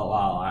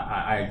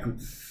 I agree.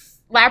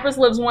 Lapras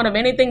lives one of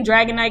anything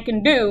Dragonite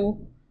can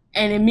do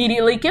and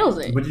immediately kills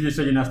it. But you just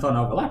said you're not starting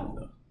out with Lapras,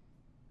 though.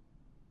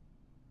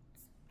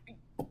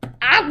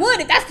 I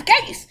would if that's the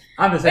case.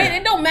 I'm just saying.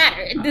 It don't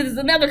matter. This is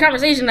another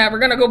conversation that we're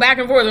going to go back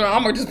and forth.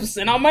 I'm going to just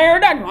sit on my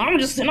Aerodactyl. I'm going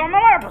to just sit on my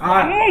Lapras.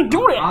 I'm going to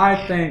do it.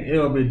 I think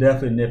it'll be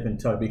definitely nip and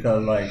tuck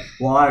because, I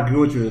agree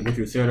with what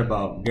you said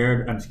about the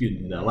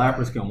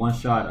Lapras can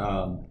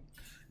one-shot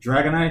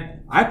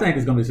Dragonite, I think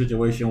it's going to be a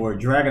situation where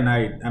where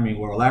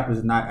Lapras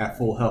is not at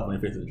full health when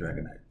he faces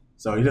Dragonite.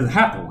 So he doesn't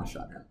have to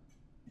one-shot him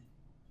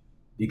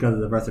because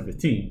of the rest of his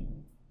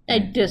team. I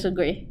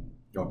disagree.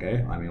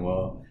 Okay,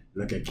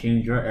 look at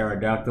Kingdra,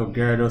 Aerodactyl,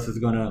 Gyarados is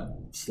going to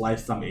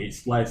slice some.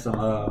 This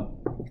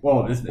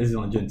is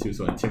on Gen 2,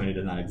 so Intimidate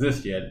does not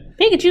exist yet.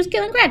 Pikachu's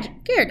killing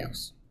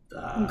Gyarados.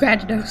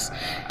 Gyarados.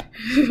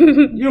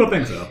 You don't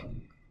think so?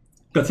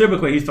 Because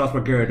typically he starts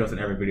with Gyarados in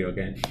every video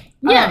game.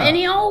 Yeah, and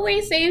he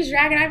always saves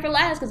Dragonite for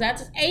last because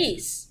that's his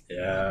ace.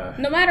 Yeah.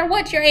 No matter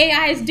what your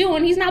AI is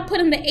doing, he's not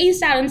putting the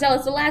ace out until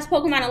it's the last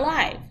Pokemon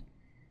alive.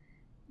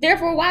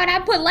 Therefore, why would I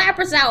put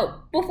Lapras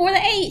out before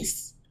the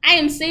ace? I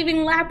am saving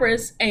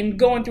Lapras and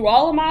going through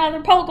all of my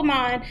other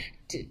Pokemon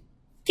to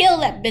kill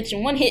that bitch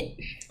in one hit.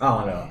 I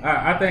don't know.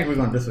 I think we're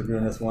going to disagree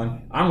on this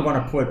one. I'm going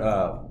to put,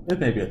 this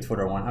may be a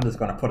Twitter one. I'm just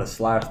going to put a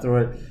slash through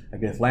it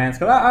against Lance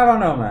because I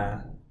don't know,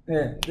 man.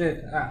 I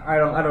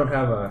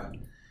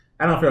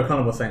don't feel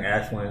comfortable saying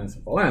Ash wins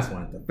or Lance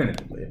wins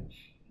definitively.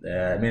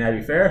 It may not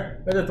be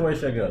fair, but that's the way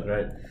shit goes,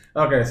 right?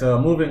 Okay, so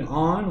moving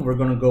on, we're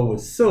gonna go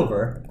with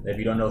Silver. If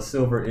you don't know,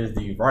 Silver is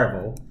the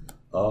rival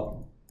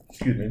of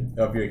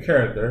your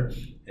character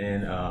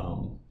in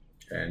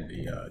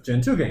the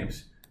Gen 2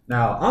 games.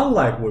 Now,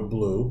 unlike with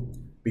Blue,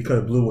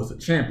 because Blue was the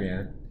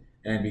champion,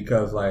 and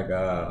because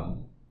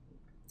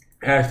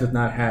Ash does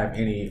not have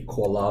any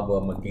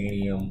Quilava,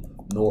 Meganium,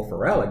 nor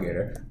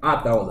Feraligatr, I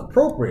thought it was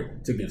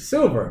appropriate to give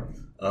Silver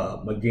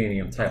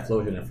Meganium,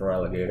 Typhlosion, and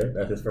Feraligatr.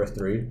 That's his first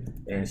three.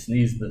 And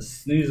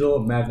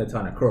Sneasel,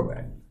 Magneton, and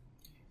Crobat.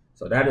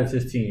 So that is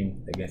his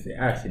team against the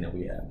Ash team that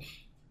we have.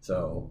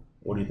 So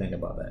what do you think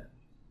about that?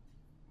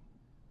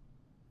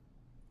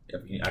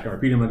 I can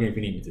repeat them again if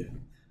you need me to.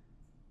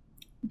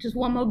 Just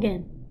one more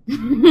again.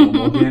 One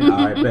more again?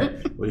 All right,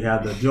 bet. We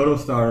have the Johto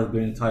starters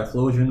being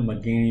Typhlosion,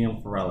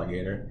 Meganium,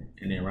 Feraligatr.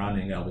 And then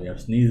rounding out, we have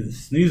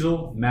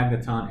Sneasel,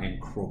 Magneton, and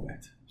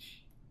Crobat.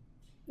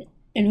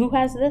 And who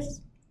has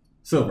this?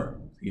 Silver.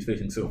 He's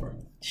facing Silver.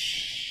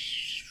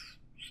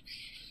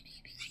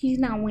 He's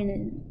not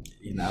winning.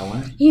 He's not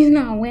winning? He's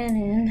not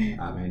winning.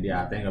 I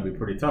think it'll be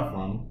pretty tough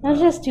for him. That's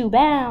just too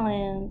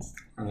balanced.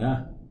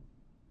 Yeah.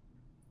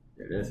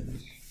 It is.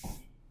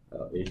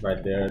 He's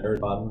right there at the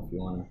bottom if you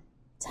want to.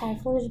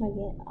 Typhlosion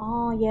again.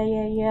 Oh,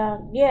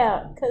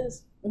 yeah.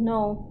 Because,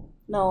 no,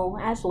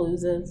 Ash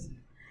loses.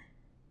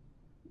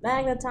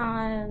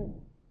 Magneton,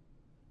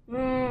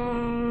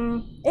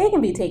 it can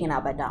be taken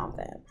out by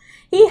Donphan.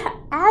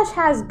 Ash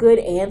has good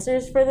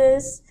answers for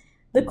this.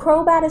 The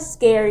Crobat is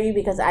scary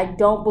because I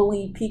don't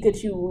believe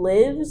Pikachu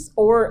lives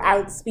or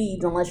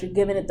outspeeds unless you're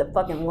giving it the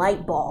fucking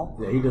light ball.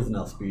 Yeah, he doesn't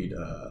outspeed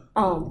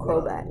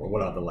Crobat.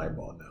 Without the light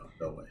ball,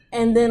 no way.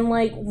 And then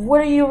what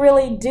are you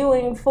really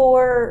doing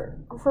for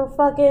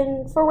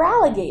fucking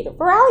Feraligatr?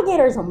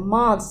 Feraligatr is a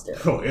monster.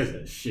 Oh, is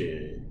it?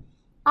 Shit.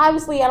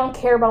 Obviously, I don't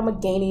care about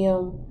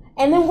Meganium.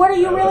 And then what are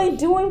you really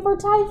doing for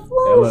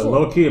Typhlosion?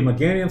 Low key, if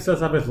Meganium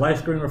sets up his light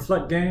screen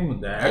reflect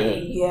game,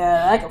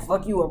 I can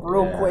fuck you up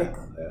real quick.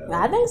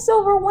 I think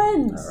Silver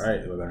wins. All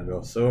right, we're gonna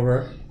go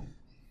Silver.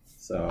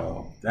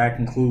 So that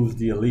concludes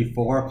the Elite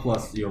Four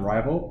plus the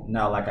Arrival.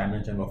 Now, like I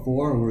mentioned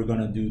before, we're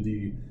gonna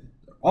do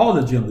all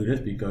the gym leaders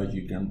because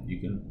you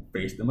can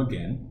face them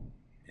again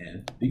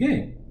in the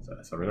game. So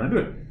that's how we're gonna do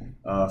it.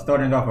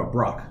 Starting off with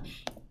Brock.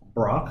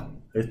 Brock,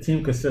 his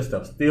team consists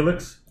of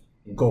Steelix,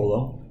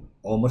 Golem,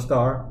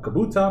 Omastar,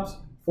 Kabutops,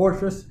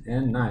 Fortress,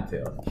 and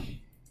Ninetales.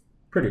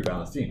 Pretty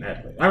balanced team,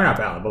 actually. I mean, not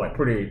balanced, but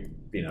pretty,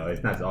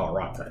 it's not all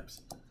rock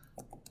types.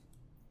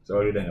 So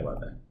what do you think about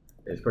that?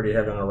 It's pretty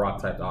heavy on the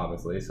rock types,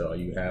 obviously. So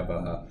you have...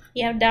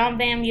 you have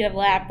Donphan, you have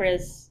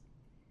Lapras,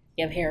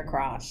 you have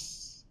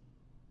Heracross.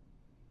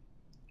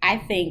 I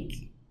think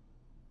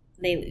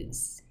they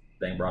lose.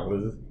 Think Brock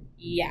loses?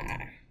 Yeah.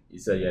 You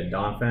said you had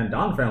Donphan.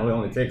 Donphan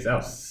only takes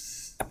out...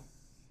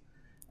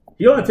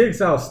 He only takes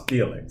out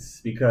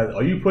Steelix because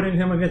are you putting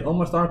him against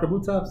Omastar and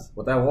Kabutops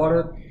with that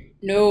water?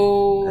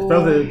 No.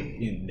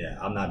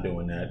 I'm not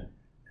doing that.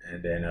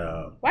 And then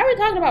why are we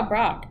talking about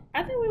Brock?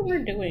 I think we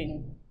were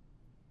doing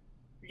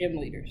gym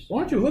leaders.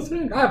 Weren't you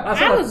listening? I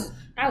was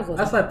listening.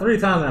 That's like 3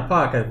 times in a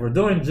podcast. We're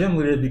doing gym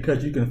leaders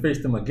because you can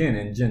face them again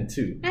in Gen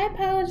 2. I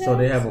apologize. So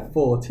they have a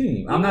full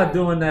team. Yeah. I'm not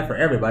doing that for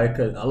everybody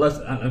because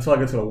until I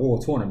get to the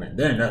World Tournament,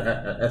 then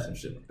that's some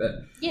shit like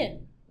that. Yeah.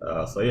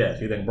 So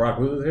you think Brock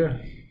loses here?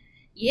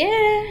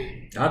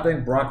 Yeah. I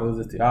think Brock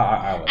loses too.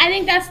 I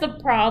think that's the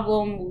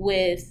problem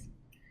with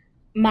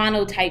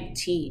monotype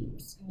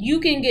teams. You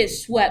can get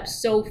swept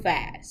so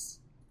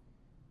fast.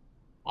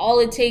 All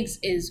it takes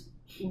is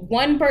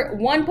one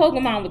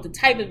Pokemon with the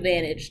type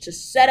advantage to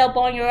set up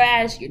on your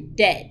ass. You're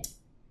dead.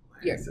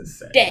 You're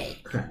dead.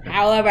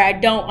 However, I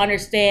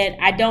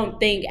don't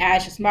think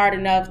Ash is smart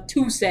enough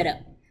to set up.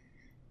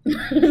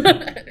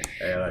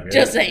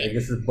 Just saying.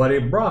 This is Buddy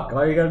Brock.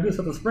 All you gotta do is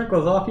set the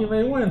sprinklers off, you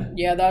may win.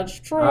 Yeah, that's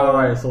true.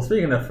 Alright, so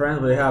speaking of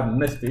friends, we have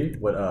Misty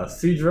with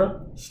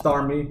Seadra,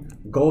 Starmie,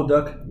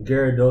 Golduck,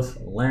 Gyarados,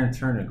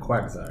 Lantern, and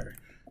Quagsire.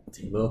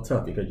 It's a little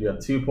tough because you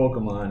have two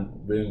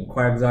Pokemon being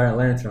Quagsire and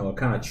Lantern, a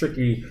kind of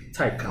tricky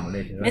type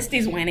combination. Right?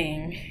 Misty's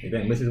winning. You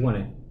think Misty's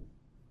winning?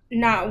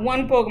 Not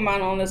one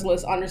Pokemon on this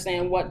list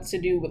understand what to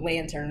do with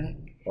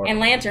Lantern. And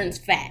Lantern's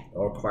fat.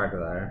 Or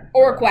Quagsire.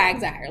 Or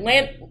Quagsire.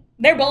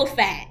 They're both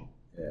fat.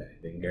 Yeah,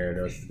 I think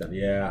Gyarados is done.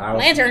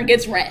 Lantern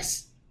gets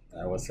rest.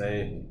 I would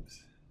say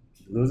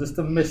loses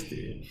to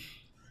Misty.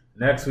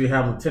 Next, we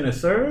have Lieutenant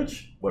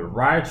Surge with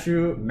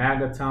Raichu,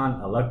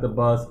 Magneton,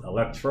 Electabuzz,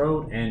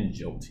 Electrode, and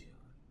Jolteon.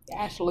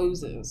 Ash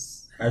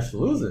loses. Ash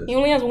loses? He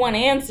only has one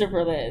answer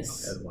for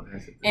this. He has one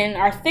answer. And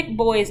our thick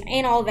boys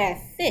ain't all that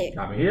thick.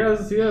 I mean, he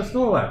has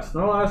Snorlax.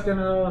 Snorlax can,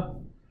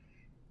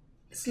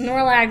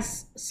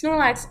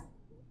 Snorlax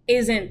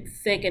isn't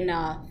thick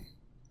enough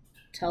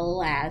to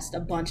last a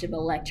bunch of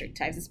electric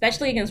types,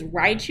 especially against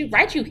Raichu.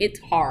 Raichu hits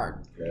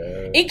hard.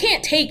 It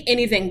can't take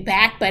anything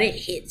back, but it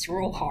hits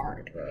real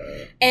hard.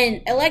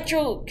 And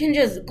Electro can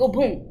just go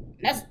boom.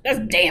 That's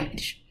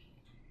damage.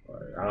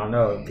 I don't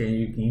know. Can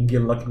you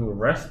get lucky with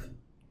rest?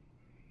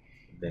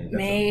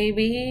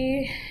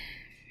 Maybe.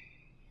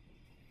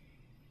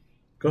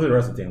 Go to the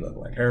rest of the team. Look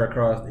like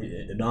Heracross,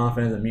 the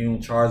Donphin's immune,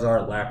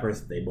 Charizard,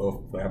 Lapras. They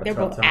both have a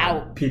tough time.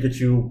 Out.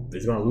 Pikachu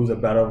is going to lose a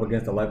battle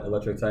against the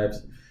electric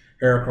types.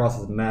 Heracross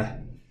is meh.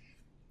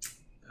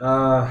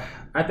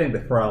 I think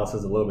the paralysis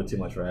is a little bit too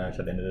much for Ash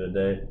at the end of the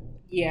day.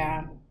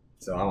 Yeah.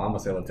 So I'm going to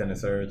say Lieutenant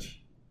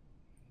Surge.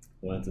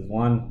 Wins is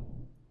one.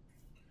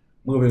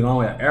 Moving on,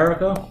 we have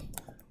Erica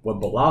with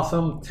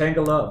Blossom,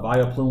 Tangela,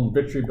 Vileplume,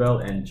 Victory Bell,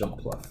 and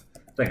Jumpluff.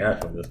 I think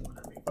Ash won this one.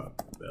 I mean, but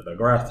the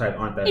grass types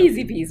aren't that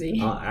easy peasy.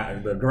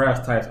 The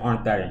grass types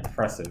aren't that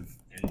impressive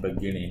in the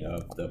beginning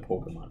of the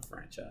Pokemon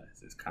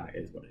franchise. It kind of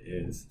is what it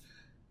is.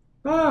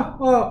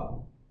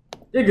 Well,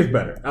 it gets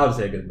better. I'll just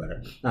say it gets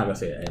better. Not gonna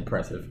say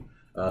impressive.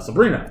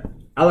 Sabrina,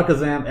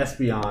 Alakazam,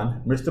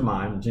 Espeon, Mr.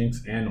 Mime,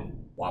 Jinx,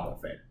 and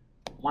Wobbuffet.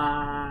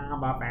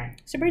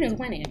 Sabrina's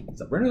winning.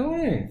 Sabrina's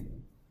winning.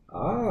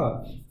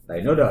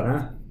 Like no doubt,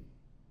 huh?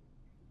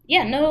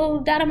 Yeah,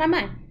 no doubt in my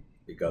mind.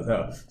 Because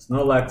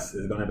Snorlax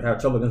is going to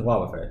have trouble against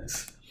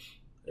Wobbuffet.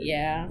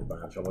 Yeah. We're going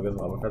to have trouble against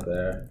Wobbuffet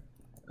there.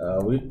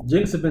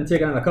 Jinx has been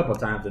taken out a couple of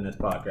times in this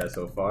podcast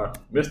so far.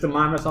 Mr.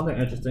 Mime is something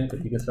interesting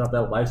because he can set up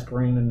that light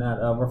screen and that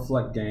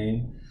reflect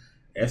game.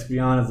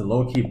 Espeon is a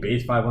low-key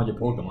base 500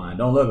 Pokemon.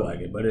 Don't look like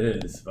it, but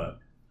it is. But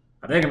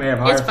I think it may have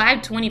higher... It's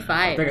 525.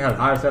 I think it has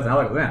higher stats than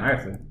Alakazam,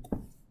 actually.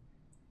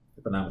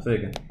 If I'm not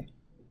mistaken.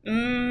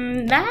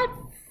 That...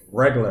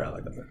 Regular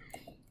Alakazam.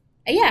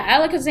 Yeah,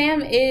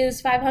 Alakazam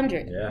is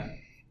 500. Yeah.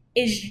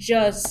 It's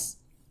just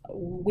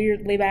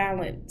weirdly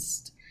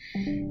balanced.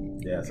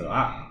 Yeah, so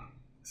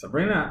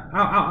Sabrina,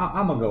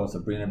 I'm gonna go with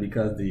Sabrina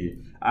because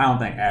I don't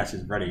think Ash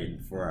is ready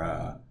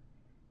for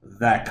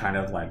that kind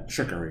of like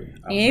trickery.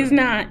 He's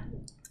not.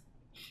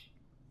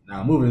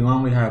 Now moving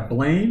on, we have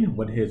Blaine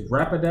with his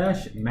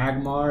Rapidash,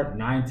 Magmar,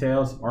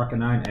 Ninetales,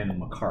 Arcanine, and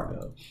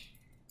Magcargo.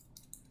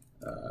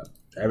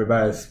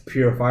 Everybody's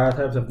pure fire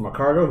types except for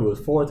Magcargo, who is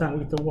 4 times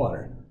weak to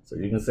water. So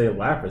you can say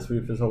Lapras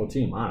sweeps this whole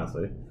team,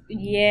 honestly.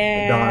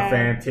 Yeah.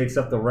 Donphan takes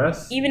up the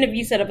rest. Even if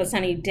you set up a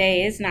sunny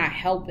day, it's not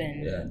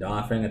helping. Yeah,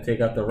 Donphan can take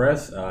up the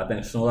rest. I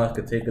think Snorlax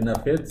could take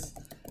enough hits.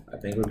 I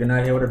think we're getting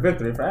out here with a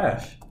victory for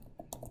Ash.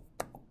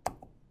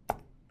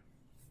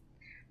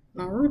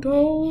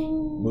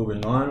 Naruto.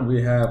 Moving on,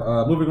 we have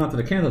moving on to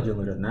the Kanto gym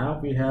leaders now.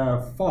 We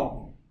have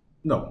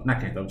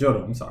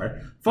Johto, I'm sorry.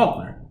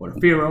 Faulkner with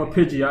Fearow,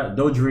 Pidgeot,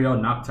 Dodrio,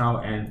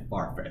 Noctowl, and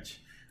Farfetch.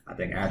 I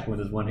think Ash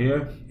wins this one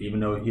here, even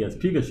though he has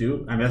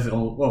Pikachu. I mean, that's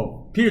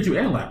Pikachu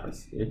and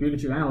Lapras. Yeah,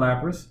 Pikachu and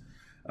Lapras.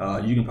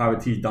 You can probably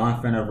teach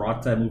Donphan a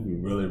rock type move if you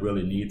really,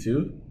 really need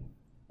to.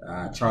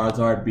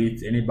 Charizard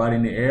beats anybody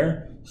in the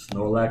air.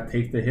 Snorlax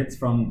takes the hits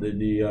from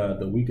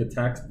the weak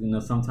attacks,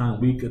 sometimes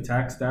weak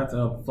attack stats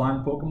of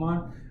flying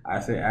Pokemon.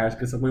 I say Ash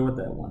gets away with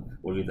that one.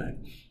 What do you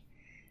think?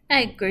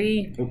 I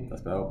agree. Oop, I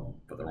spelled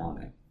the wrong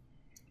name.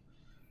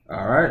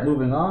 All right,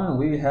 moving on,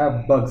 we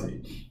have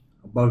Bugsy.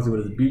 Bugsy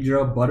with his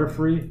Beedrill,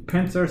 Butterfree,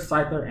 Pinsir,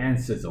 Scyther, and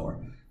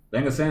Scizor.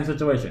 Then the same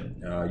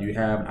situation. You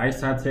have an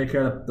Ice type to take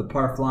care of the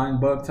part flying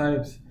bug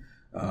types.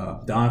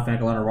 Donphan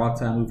can learn a rock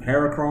type move.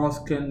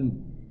 Heracross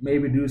can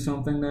maybe do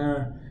something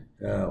there.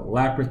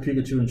 Lapras,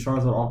 Pikachu, and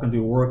Charizard all can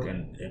do work.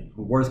 And in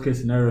worst case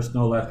scenario,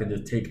 Snorlax can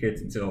just take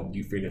hits until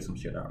you figure some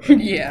shit out. Right?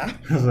 Yeah.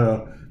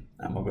 So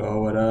I'm going to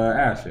go with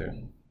Ash here.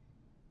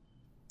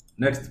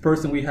 Next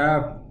person we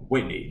have,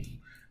 Whitney.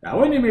 Now,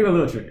 Whitney may be a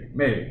little tricky.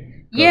 Maybe.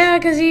 Yeah,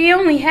 because he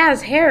only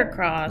has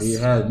Heracross. He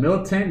has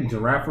Miltank,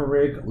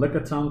 Girafarig,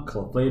 Lickitung,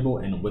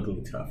 Clefable, and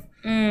Wigglytuff.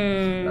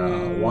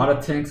 A lot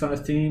of tanks on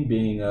his team,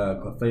 being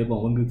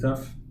Clefable and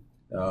Wigglytuff.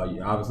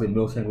 Obviously,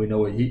 Miltank, we know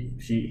what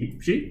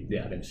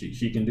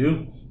she can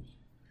do.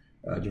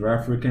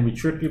 Girafarig can be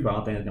tricky, but I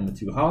don't think it's going to be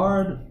too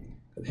hard.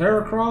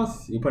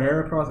 Heracross, you put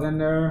Heracross in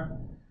there,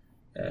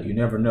 you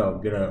never know.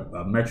 Get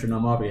a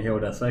metronome up, you hit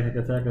with a psychic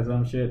attack or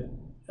some shit.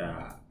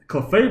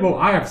 Clefable,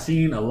 I have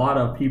seen a lot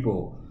of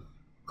people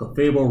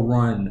Clefable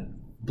run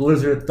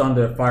Blizzard,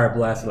 Thunder, Fire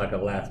Blast like a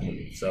last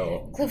move.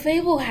 So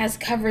Clefable has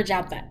coverage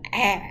out the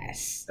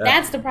ass.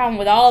 That's the problem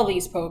with all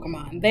these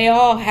Pokemon. They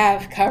all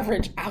have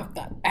coverage out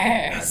the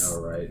ass. I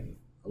know, right?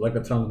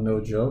 Lickitun's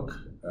no joke.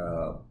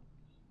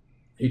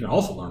 He can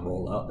also learn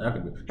Rollout. That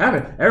could be.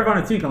 Everybody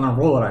on the team can learn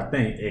Rollout, I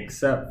think,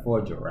 except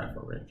for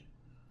Girafarig.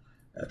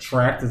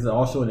 Attract is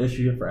also an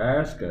issue for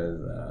Ash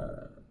because,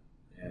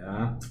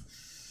 yeah.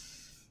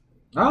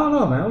 I don't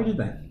know, man. What do you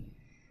think?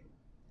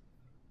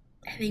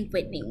 I think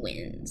Whitney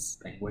wins.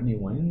 Think Whitney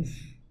wins?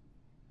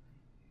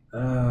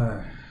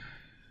 I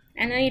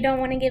know you don't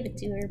want to give it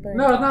to her, but...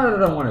 No, it's not that I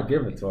don't want to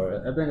give it to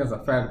her. I think it's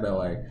a fact that,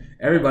 like,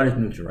 everybody's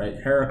neutral, right?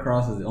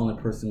 Heracross is the only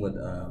person with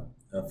a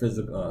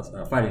physical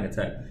fighting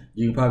attack.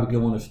 You can probably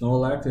give one to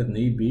Snorlax if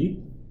need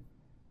be.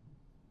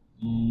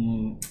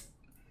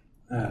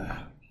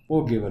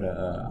 We'll give it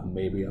a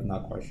maybe. I'm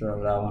not quite sure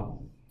of that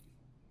one.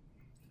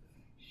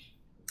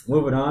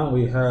 Moving on,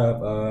 we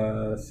have,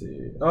 let's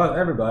see. Oh,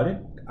 everybody.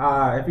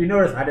 If you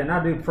notice, I did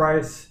not do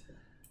Price.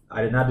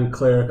 I did not do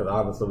Claire because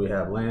obviously we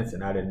have Lance,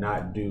 and I did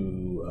not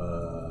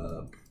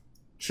do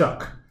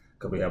Chuck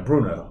because we have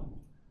Bruno.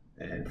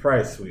 And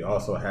Price, we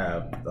also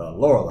have the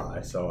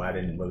Lorelei, so I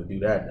didn't really do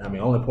that. I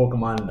mean, only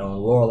Pokemon on the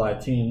Lorelei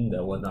team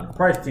that was on the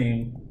Price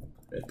team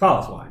is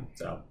Poliwhirl,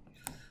 so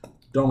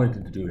don't need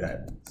to do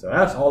that. So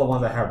that's all the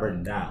ones I have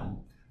written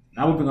down.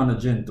 Now moving on to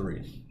Gen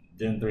 3.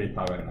 Gen 3 is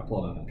probably going to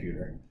pull on the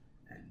computer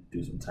and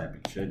do some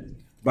typing shit.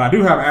 But I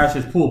do have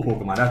Ash's pool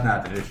Pokemon. That's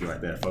not an issue right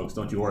there, folks.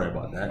 Don't you worry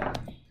about that.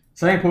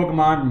 Same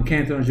Pokemon from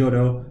Kanto and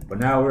Johto, but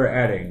now we're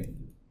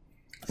adding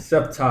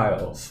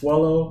Sceptile,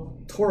 Swallow,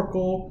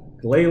 Torkoal,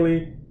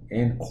 Glalie,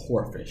 and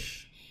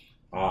Corphish.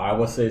 I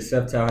would say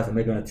Sceptile has to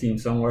make it on a team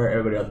somewhere.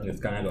 Everybody else can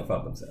just kind of go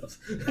fuck themselves.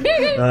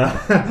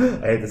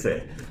 I hate to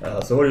say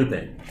it. So what do you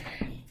think?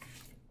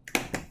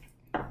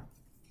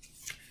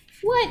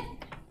 What?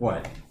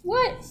 What?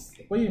 What?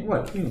 What?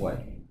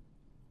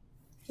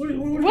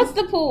 What's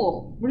the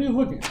pool? What are you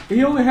looking at?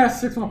 He only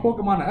has 6 more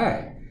Pokemon to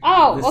add.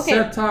 Oh, It's okay.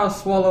 Sceptile,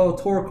 Swallow,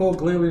 Torkoal,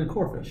 Glalie, and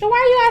Corphish. So why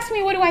are you asking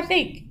me what do I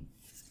think?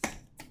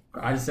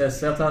 I just said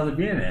Sceptile to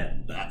be in there.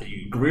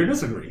 You agree or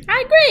disagree?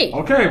 I agree.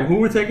 Okay, well, who are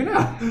we taking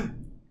out?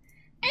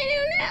 I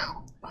don't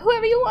know.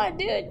 Whoever you want,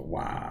 dude.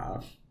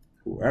 Wow.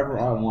 Whoever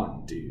I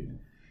want, dude.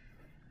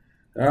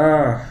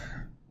 Because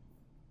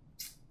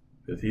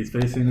he's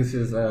facing this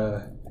is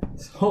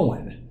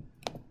Hoenn.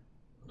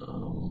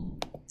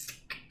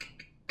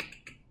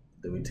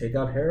 Do we take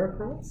out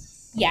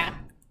Heracross? Yeah.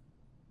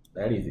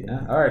 That easy,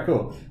 huh? Alright,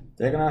 cool.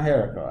 Taking out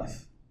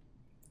Heracross.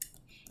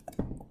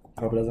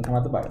 Hope it doesn't come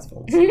out to bite us,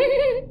 folks. So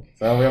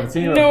we have a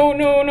team of... No.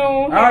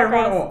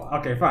 Alright,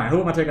 okay, fine. Who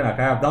am I taking out?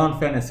 I have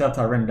Donphan and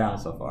Sceptile written down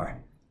so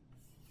far.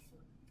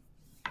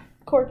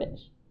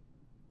 Corphish.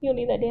 You don't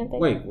need that damn thing.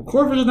 Wait,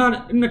 Corphish is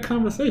not in the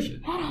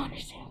conversation. I don't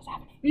understand what's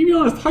happening.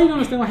 How you don't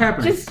understand what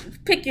happened?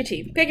 Just pick your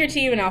team. Pick your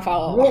team and I'll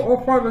follow.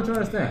 What part don't you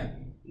understand?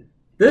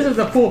 This is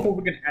the pool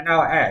we can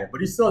now add, but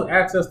you still have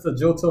access to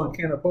Johto and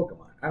Kanto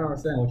Pokemon. I don't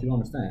understand what you don't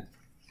understand.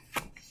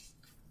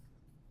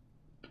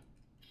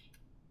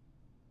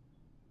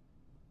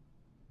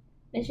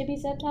 It should be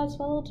Sceptile,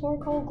 Swallow,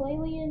 Torkoal,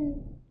 Glalie,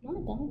 and not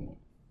Donphan.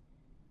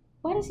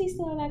 Why does he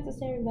still have access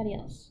to everybody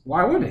else?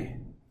 Why would he?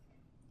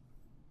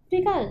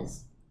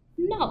 Because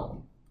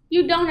no,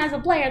 you don't as a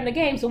player in the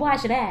game. So why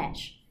should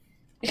Ash?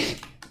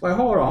 Wait,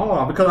 hold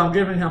on, because I'm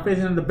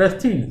facing him the best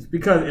teams.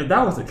 Because if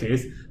that was the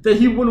case, then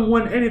he wouldn't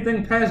win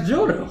anything past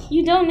Johto.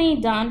 You don't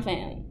need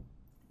Donphan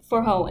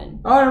for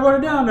Hoenn. I already wrote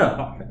it down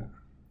though.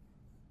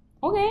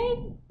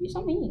 Okay, you're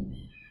so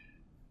mean.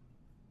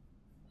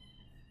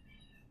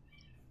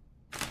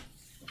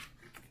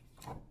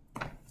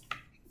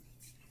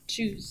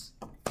 Choose.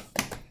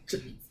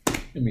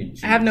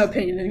 I have no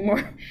opinion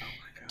anymore.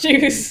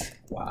 Choose.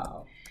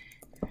 Wow.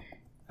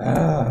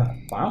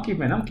 Fine, I'm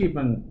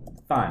keeping.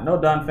 Fine, no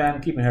Donphan.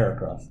 I'm keeping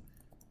Heracross.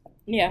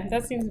 Yeah,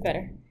 that seems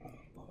better.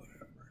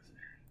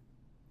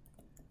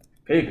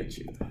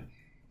 Pikachu,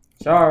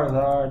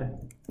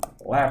 Charizard,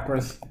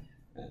 Lapras,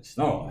 and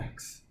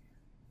Snorlax.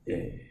 Yeah.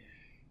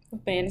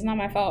 Man, it's not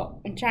my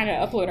fault. I'm trying to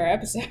upload our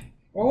episode.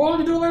 Well, why don't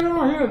you do it later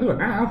on? You gotta do it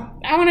now.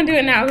 I want to do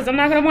it now because I'm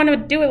not going to want to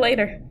do it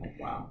later.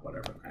 Wow,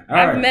 whatever, man.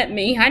 I've met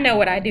me. I know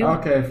what I do.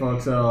 Okay,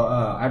 folks. So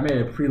I made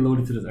a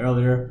preloaded to this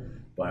earlier,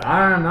 but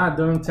I'm not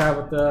doing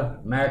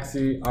Tabitha,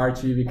 Maxie,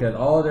 Archie because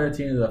all their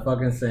teams are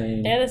fucking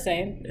same. They're the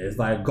same. It's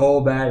like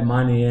Golbat,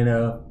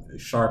 Maniana,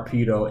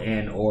 Sharpedo,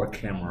 and or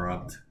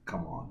Camerupt.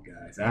 Come on,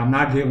 guys. I'm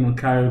not giving them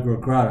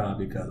Kyogre Groudon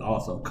because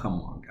also,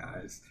 come on,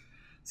 guys.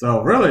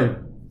 So really,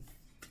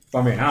 if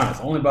I'm being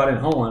honest, only about in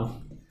Hoenn,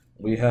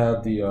 we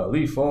have the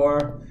Elite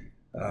Four,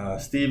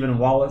 Steven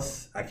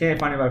Wallace. I can't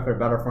find anybody for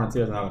Battle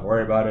Frontiers, and I'm not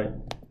worried about it.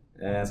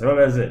 And so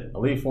that is it.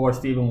 Elite Four,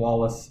 Steven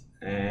Wallace,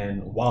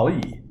 and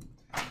Wally.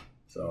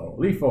 So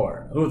Elite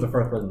Four. Who was the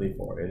first person Elite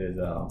Four? It is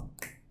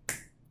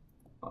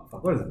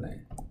what is his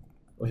name?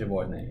 What's your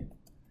boy's name?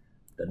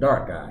 The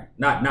dark guy.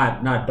 Not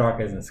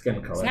dark as in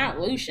skin color. It's not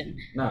Lucian.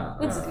 Nah.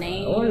 What's his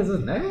name? What is his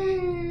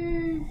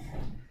name?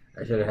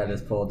 I should have had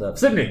this pulled up.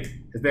 Sydney.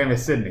 His name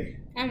is Sydney.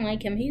 I don't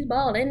like him. He's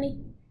bald, isn't he?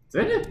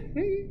 Sydney?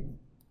 Mm-hmm.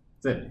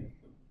 Sydney.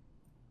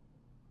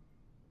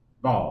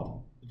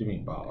 Bald. What do you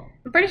mean bald?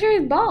 I'm pretty sure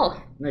he's bald.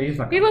 No, he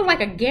looks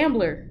like a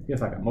gambler. He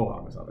looks like a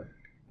mohawk or something.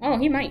 Oh,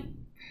 he might.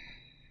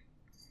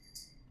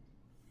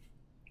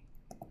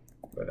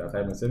 But I was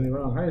typing Sydney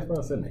wrong. How do you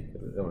spell Sydney?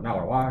 Not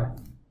with a Y.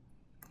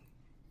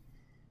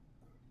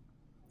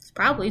 It's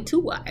probably 2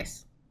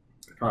 Y's.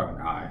 It's probably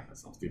an I.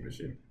 That's some stupid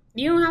shit.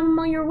 You don't have him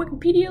on your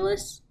Wikipedia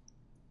list?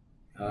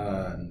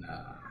 Nah.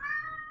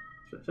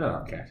 Shut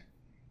up, cat.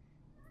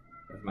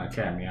 That's my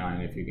cat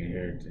meowing if you can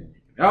hear it.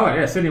 Oh,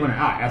 yeah, Sydney with an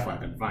I. That's why I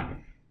couldn't find it.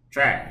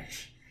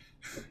 Trash.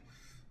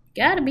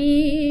 Gotta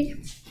be.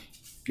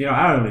 You know,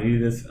 I don't really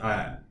need this.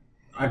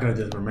 I could have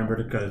just remembered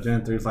it because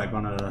Gen 3 is like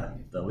one of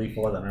the Elite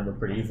Fours I remember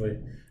pretty easily.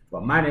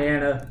 But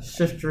Mightyena,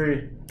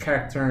 Shiftry,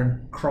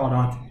 Cacturn,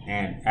 Crawdont,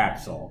 and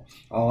Absol.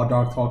 All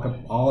dark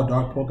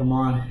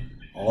Pokemon.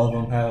 All of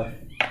them have.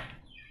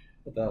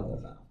 What the hell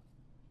is that?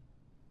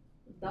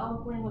 The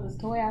dog playing with his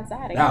toy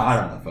outside. No, I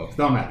don't know, folks.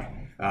 Don't matter.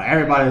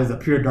 Everybody is a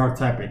pure dark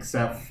type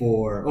except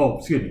for. Oh,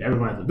 excuse me.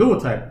 Everyone has a dual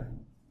type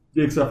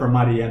except for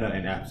Mightyena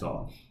and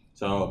Absol.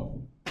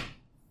 So.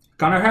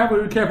 Kind of happy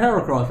we kept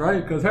Heracross,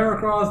 right? Because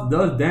Heracross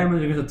does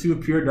damage against the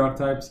 2 pure dark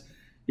types.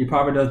 He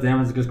probably does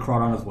damage against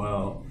Crawdon as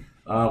well.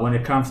 When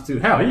it comes to,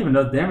 hell, he even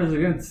does damage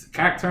against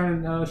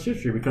Cacturn and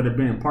Shiftry because it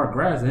being part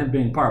grass and him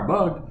being part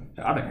bug.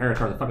 I think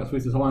Heracross fucking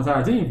sweeps his whole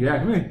entire team, if you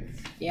ask me.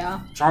 Yeah.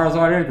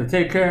 Charizard there to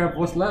take care of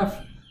what's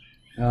left.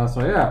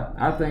 So yeah,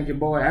 I think your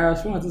boy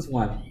Ash wins this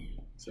one.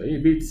 So he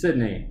beat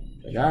Sydney.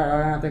 Like,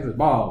 I think it's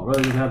ball.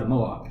 Really doesn't have the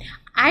Mohawk.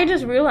 I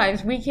just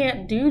realized we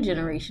can't do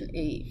Generation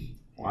 8.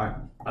 Why?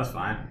 That's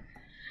fine.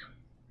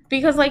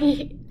 Because, like,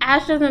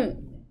 Ash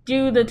doesn't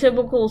do the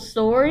typical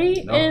story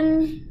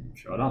in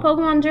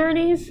Pokemon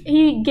Journeys.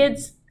 He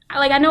gets,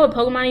 like, I know what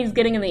Pokemon he's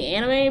getting in the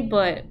anime,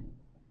 but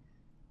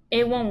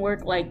it won't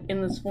work, like,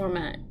 in this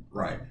format.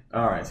 Right.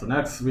 All right, so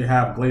next we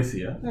have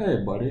Glacia.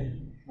 Hey, buddy.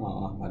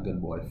 Oh, my good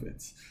boy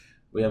Fitz.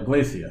 We have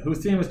Glacia,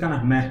 whose team is kind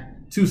of meh.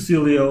 2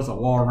 Celios, a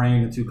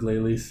Walrein, and 2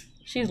 Glalis.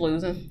 She's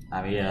losing.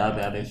 I mean, yeah,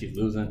 I think she's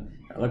losing.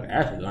 Look,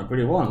 Ash is doing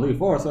pretty well in Elite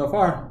Four so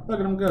far. Look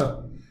at him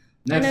go.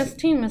 Next, and his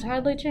team has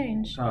hardly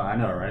changed. Oh, I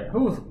know, right?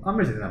 I'm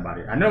missing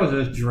somebody. I know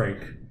it's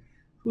Drake.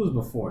 Who's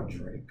before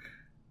Drake?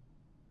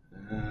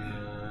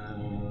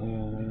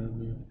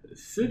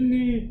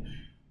 Sydney,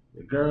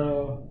 the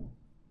girl,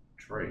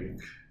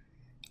 Drake.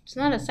 It's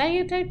not a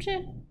Sayu type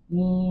shit?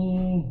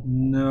 No.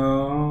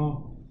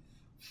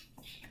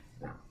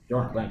 You're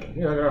on blanket.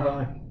 Yeah,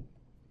 girl,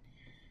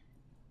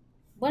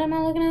 what am I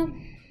looking at?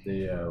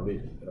 The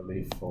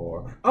Elite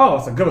Four. Oh,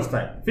 it's a ghost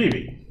type.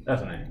 Phoebe.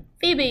 That's her name.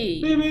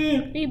 Phoebe.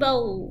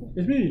 Phoebo.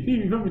 It's me,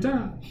 Phoebe from your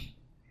town.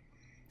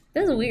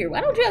 This is weird.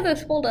 Why don't you have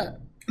this pulled up?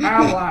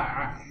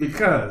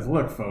 Because,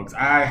 look, folks,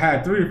 I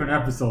had 3 different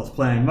episodes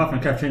playing. Muffin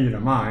kept changing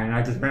their mind, and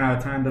I just ran out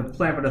of time to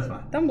plan for this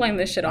one. Don't blame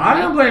this shit on me. I'm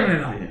not blaming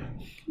it on you.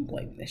 Don't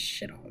blame this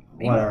shit on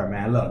me. Whatever,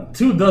 man. Look,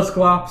 2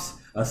 Dusclops,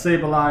 a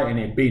Sableye, and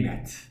a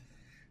B-Net.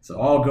 So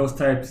all ghost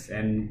types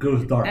and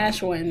ghost dark.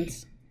 Ash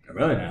wins.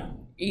 Really now?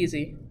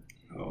 Easy.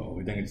 Oh,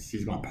 we think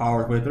she's going to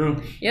power his way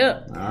through?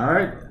 Yep. All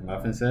right.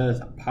 Muffin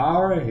says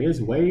power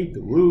his way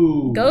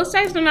through. Ghost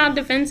types are not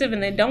defensive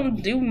and they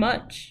don't do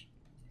much.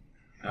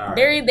 All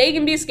right. They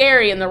can be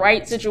scary in the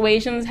right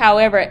situations.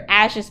 However,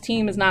 Ash's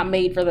team is not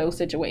made for those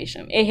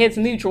situations. It hits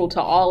neutral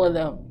to all of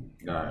them.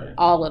 All right.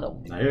 All of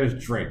them. Now here's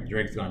Drake.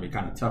 Drake's going to be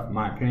kind of tough in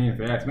my opinion, if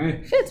you ask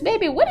me. Fitz,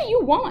 baby, what do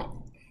you want?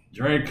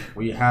 Drake,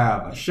 we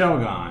have a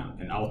Shelgon,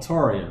 an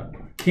Altaria,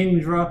 a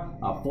Kingdra,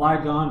 a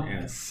Flygon,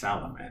 and a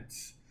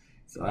Salamence.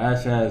 So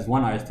Ash has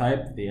 1 ice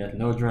type. He has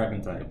no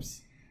dragon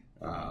types.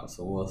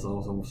 So what's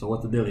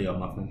the dealio,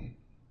 Muffin?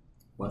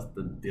 What's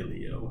the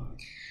dealio?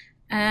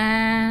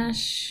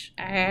 Ash.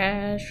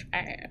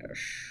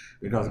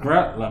 Because,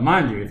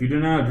 mind you, if you do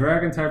not have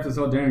dragon types, it's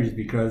so dangerous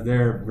because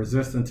they're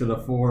resistant to the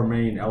 4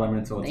 main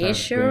elemental types. They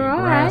sure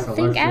are. Grass, I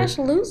think Ash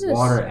loses.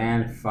 Water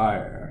and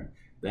fire.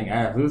 Think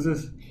Ash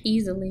loses?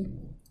 Easily.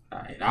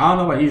 I don't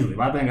know about easily,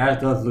 but I think Ash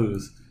does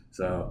lose.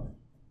 So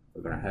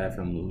we're going to have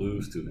him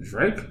lose to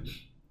Drake.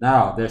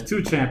 Now, there's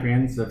 2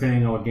 champions,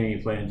 depending on what game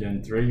you play in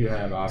Gen 3. You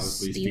have,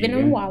 obviously, Steven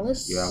and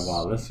Wallace. You have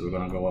Wallace. So we're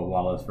going to go with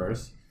Wallace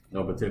first.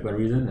 No particular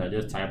reason. I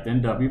just typed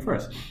in W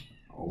first.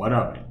 Or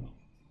whatever.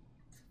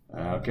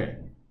 Okay.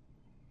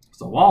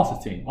 So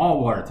Wallace's team,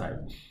 all water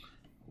type.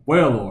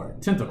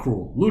 Wailord,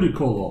 Tentacruel,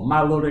 Ludicolo,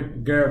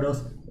 Milotic,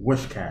 Gyarados,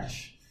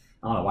 Wishcash.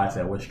 I don't know why I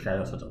said Wishcash. That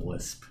was such a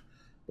lisp.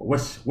 But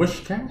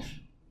Wishcash?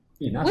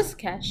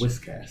 Whiscash.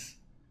 Whiscash.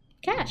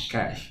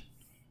 Cash.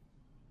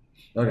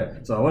 Okay,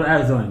 so what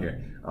Ash doing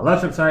here?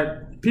 Electric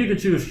type,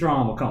 Pikachu is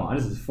strong, but come on,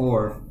 this is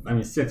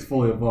 6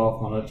 fully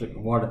evolved on electric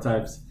and water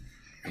types.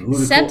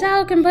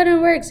 Sceptile can put in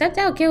work.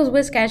 Sceptile kills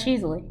Whiscash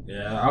easily.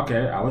 Yeah,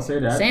 okay, I would say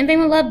that. Same thing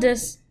with Love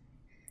Disc.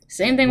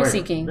 Same thing with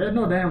Seeking. There's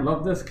no damn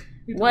Love Disc.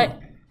 What?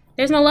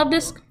 There's no Love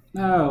Disc?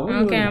 No.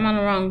 Okay, I'm on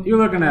the wrong. You're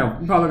probably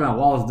looking at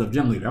Wallace the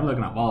gym leader. I'm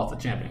looking at Wallace the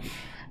champion.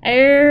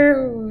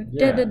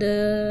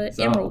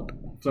 Emerald.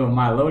 So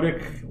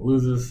Milotic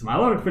loses.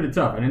 Milotic's pretty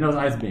tough, and it knows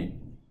Ice Beam.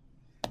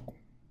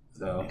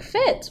 So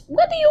Fitz,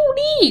 what do you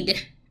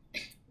need?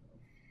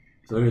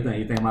 So what do you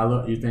think?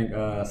 You think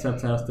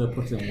Sceptile still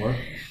puts in work?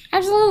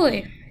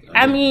 Absolutely.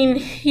 I mean,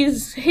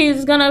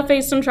 he's gonna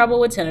face some trouble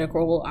with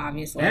Tentacruel,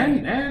 obviously.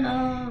 And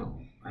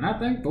I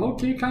think low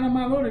key kind of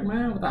melodic,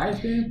 man, with the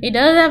ice beam. He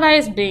does have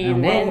ice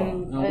beam,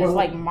 and it's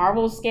like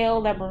Marvel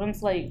scale that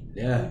prevents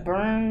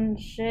burn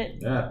shit.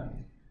 Yeah.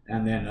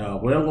 And then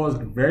Wailord's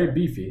very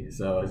beefy,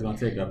 so it's gonna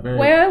take a very.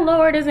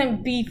 Wailord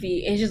isn't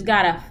beefy. It's just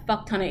got a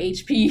fuck ton of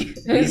HP.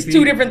 It's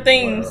two different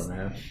things.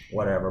 Whatever, man.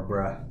 Whatever,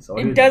 bruh. So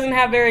it doesn't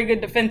have very good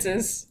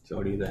defenses. So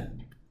what do you think?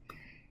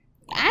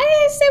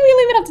 I say we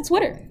leave it up to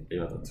Twitter.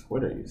 Leave it up to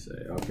Twitter, you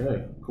say?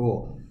 Okay,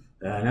 cool.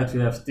 Next we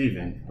have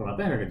Steven. Well, I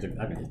think I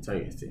can just tell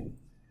you his team.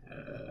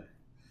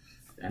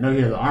 I know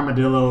he has an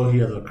Armadillo. He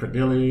has a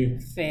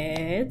Credilli.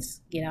 Fitz,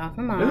 get off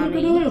of mommy. Is it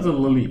Credilli or is it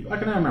Lilip? I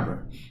cannot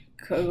remember.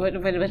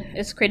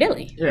 It's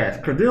Credilli. Yeah,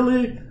 it's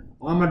Credilli,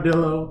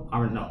 Armadillo.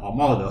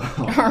 Armaldo.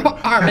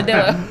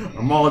 Armadillo.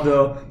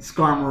 Armaldo,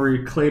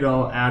 Skarmory,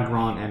 Claydol,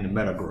 Aggron, and the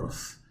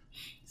Metagross.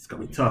 It's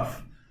gonna be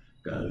tough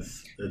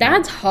because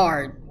that's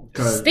hard.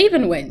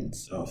 Steven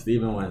wins. Oh,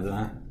 Steven wins,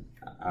 huh?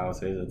 I would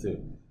say so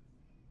too.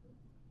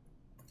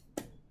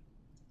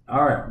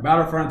 All right,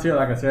 Battle Frontier.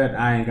 Like I said,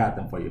 I ain't got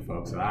them for you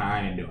folks, so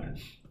I ain't doing it.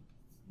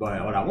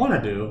 But what I want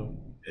to do,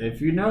 if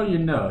you know, you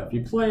know. If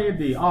you play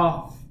the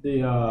off-brand,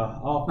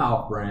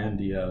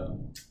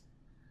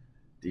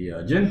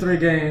 the Gen 3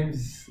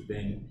 games,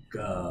 being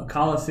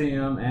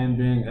Coliseum and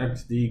being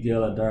XD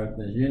Gale of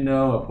Darkness, you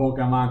know a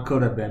Pokemon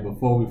could have been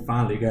before we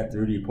finally got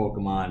 3D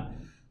Pokemon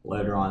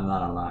later on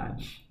down the line.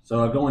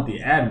 So I go with the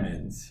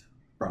admins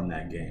from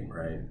that game,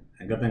 right?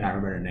 And good thing I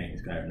remember their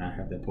names, because I did not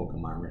have their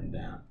Pokemon written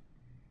down.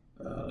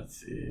 Let's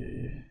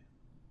see.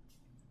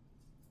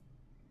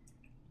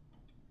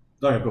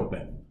 Okay, cool,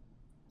 Ben.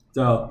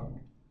 So,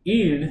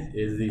 Ian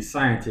is the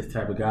scientist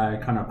type of guy,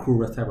 kind of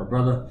cool type of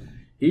brother.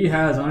 He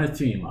has on his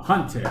team a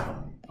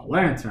Huntail, a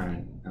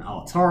Lantern, an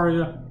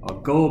Altaria, a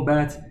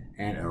Golbat,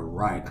 and a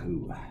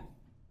Raikou.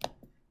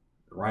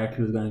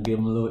 Raikou is going to give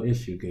him a little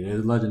issue because it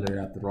is legendary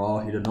after all.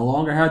 He no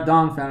longer has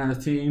Donphan on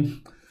his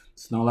team.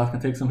 Snorlax can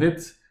take some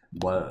hits,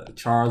 but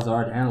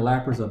Charizard and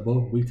Lapras are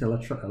both weak to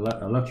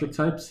electric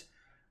types.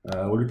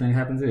 What do you think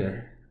happens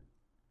here?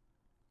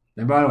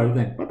 And by the way, what do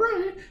you think? But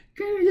Brian,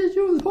 can you just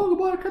use the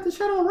Pokeball to cut the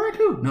shadow on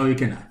Raikou? No, you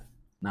cannot.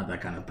 Not that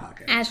kind of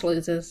podcast. Ash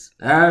loses.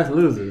 Ash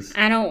loses.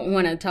 I don't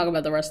want to talk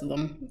about the rest of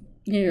them.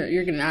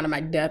 You're getting out of my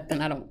depth,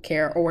 and I don't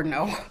care or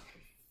know.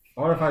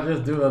 What if I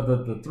just do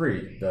the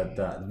three?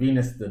 The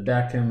Venus, the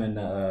Dakim, and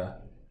then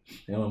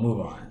we'll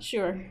move on.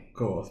 Sure.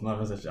 Cool.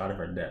 Smurf's such out of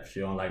her depth. She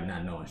don't like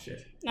not knowing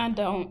shit. I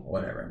don't.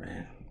 Whatever,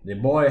 man. The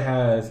boy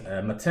has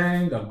a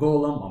Matang, a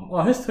Golem.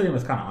 Well, his team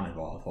is kind of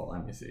uninvolved. Hold on,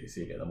 let me see.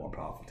 See if he has a more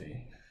powerful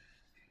team.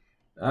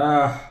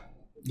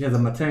 He has a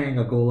Matang,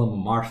 a Golem, a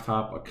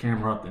Marshtomp, a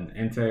Camerupt, and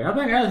Entei. I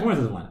think Ash wins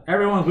this one.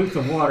 Everyone's weak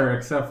to water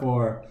except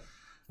for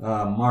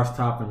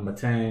Marshtomp and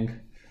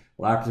Matang.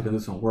 Lapras can do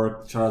some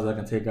work. Charizard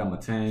can take out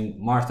Matang.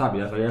 Marshtomp,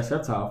 that's what he has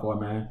Sceptile for,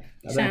 man.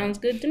 Sounds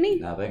good to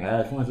me. I think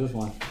Ash wins this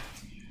one.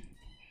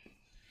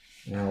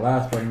 And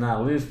last but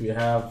not least, we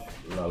have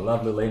the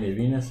lovely Lady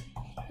Venus.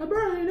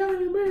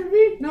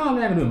 No, I'm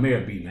not gonna do a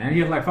Mirror Beat, man. He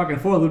has like fucking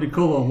 4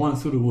 Ludicolo and 1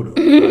 Sudowoodo.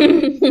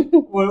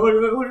 what do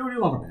you want from me?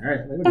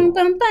 Alright,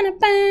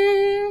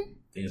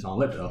 things on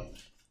lip though.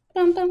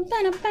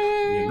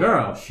 Your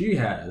girl, she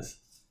had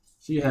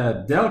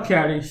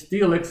Delcatty,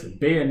 Steelix,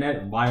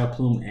 Bayonet,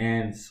 Vileplume,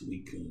 and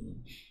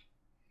Suicune.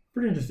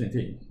 Pretty interesting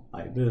team.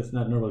 Like, there's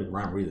not really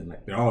rhyme reason.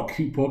 Like, they're all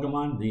cute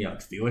Pokemon. Then you have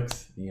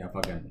Steelix. Then you have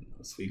fucking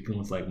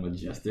Suicune's like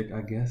majestic,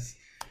 I guess.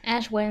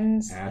 Ash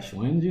wins. Ash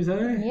wins, you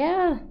say?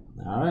 Yeah.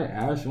 Alright,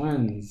 Ash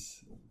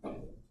wins.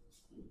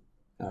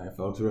 Alright,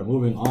 folks, we're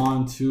moving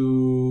on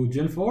to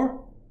Gen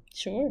 4?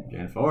 Sure.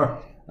 Gen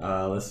 4.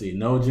 Let's see,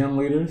 no gym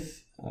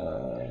leaders.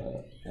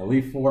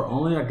 Elite 4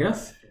 only, I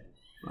guess.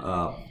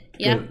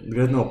 Yeah.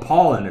 There's no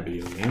Paul in the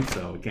video game,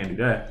 so we can't do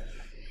that.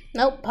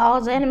 Nope,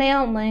 Paul's anime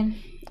only.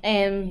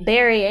 And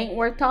Barry ain't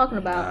worth talking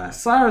about.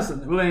 Cyrus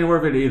really ain't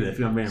worth it either, if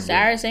you know what I mean.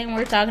 Cyrus ain't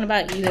worth talking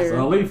about either.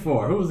 So Elite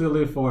 4. Who's the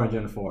Elite 4 in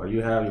Gen 4?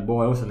 You have your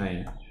boy, what's his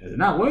name? Is it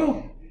not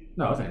Will?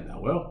 No, it ain't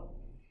not Will.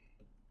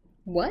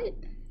 What?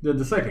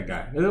 The second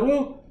guy. Is it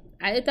Will?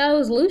 I thought it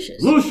was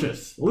Lucius.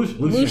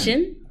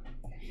 Lucian.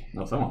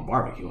 No, someone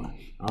barbecuing.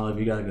 I don't know if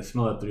you guys can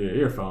smell it through your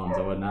earphones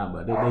or whatnot,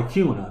 but they're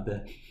queuing out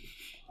there.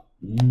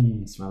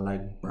 Smell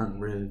like burnt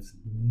ribs.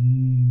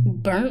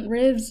 Burnt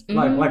ribs?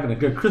 Like in a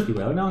good crispy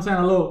way. You know what I'm saying?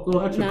 A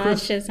little extra crisp. That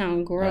shit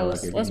sound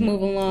gross. Let's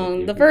move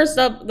along. The first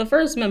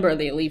member of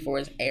the Elite Four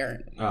is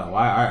Aaron. Oh,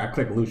 I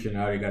clicked Lucian.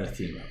 I already got his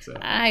team up. So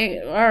all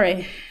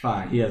right.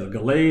 Fine. He has a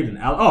Gallade and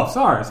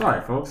sorry,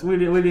 folks. We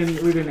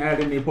didn't add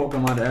any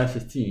Pokemon to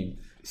Ash's team.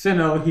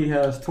 Sinnoh, he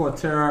has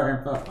Torterra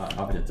and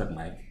I just took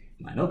my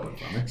notebook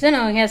from it.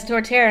 Sinnoh has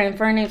Torterra,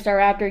 Infernape,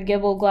 Staraptor,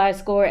 Gibble,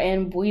 Gliscor,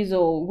 and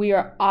Weasel. We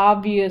are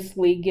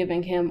obviously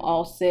giving him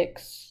all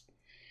 6.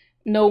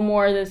 No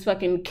more of this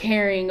fucking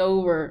carrying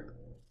over.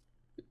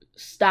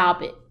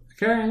 Stop it.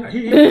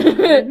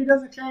 If he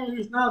doesn't carry,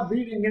 he's not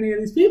beating any of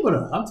these people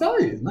though. I'm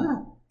telling you, he's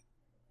not.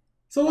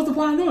 So what's the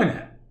point of doing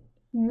that?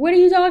 What are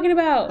you talking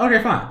about?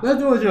 Okay, fine. Let's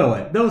do it your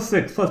way. Those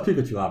 6 plus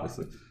Pikachu,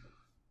 obviously.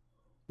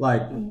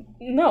 Like,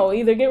 no,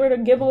 either get rid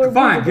of Gibble or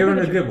fine, get rid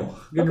of Gibble.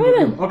 Okay,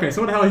 then. Okay, so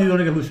what the hell are you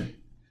doing evolution?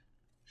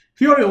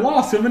 He already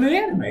lost him in the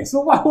anime, so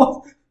why? I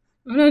don't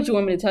know what you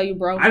want me to tell you,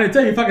 bro. I didn't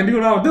tell you if I can do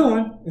what I was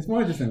doing. It's more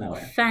interesting that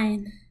way.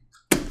 Fine.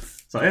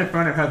 So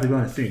Infernape has to be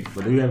on his team,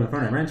 but do we have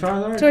Infernape and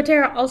Charizard?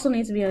 Torterra also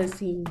needs to be on his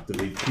team. Do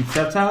we keep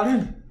Sceptile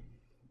in?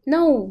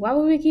 No, why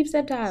would we keep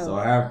Sceptile?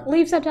 So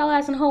leave Sceptile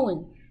ass in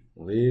Hoenn.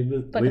 Leave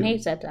it. Fucking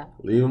hate Sceptile.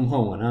 Leave him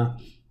Hoenn, huh?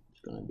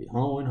 It's gonna be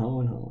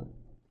Hoenn.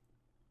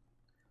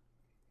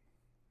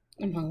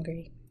 I'm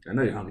hungry. I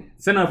know you're hungry.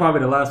 Sinnoh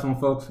probably the last one,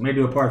 folks. May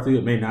do a part 3.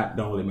 It may not.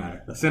 Don't really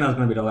matter. But Sinnoh's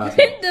gonna be the last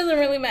one. It doesn't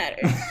really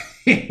matter.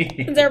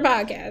 It's our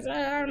podcast.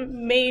 Our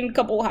main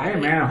couple hot. Hey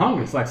man, I'm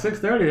hungry. It's like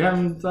 6:30. I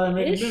haven't started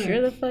making dinner. It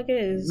sure the fuck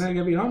is. Man,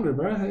 gonna be hungry,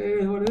 bro.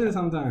 It is what it is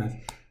sometimes.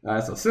 All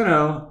right, so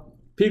Sinnoh,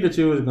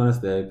 Pikachu is gonna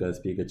stay because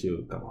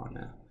Pikachu. Come on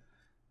now.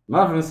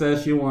 Muffin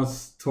says she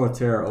wants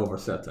Torterra over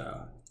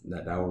Sceptile.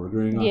 That we're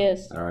agreeing on.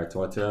 Yes. All right,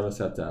 Torterra over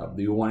Sceptile.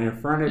 Do you want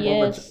Infernape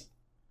yes.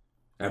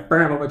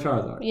 Infernape over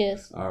Charizard?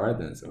 Yes. All right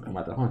then. So come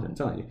out the 100. I'm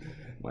telling you.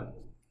 But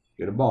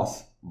you're the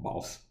boss.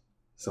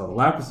 So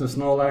Lapras and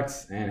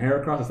Snorlax and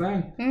Heracross are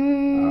staying?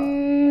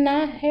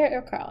 Not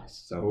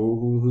Heracross. So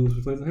who's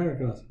replacing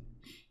Heracross?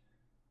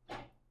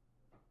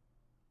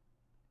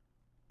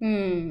 I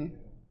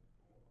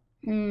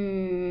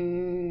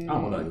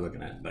don't know what you're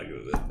looking at. Like,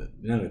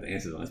 none of the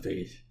answers on this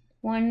page.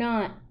 Why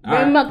not?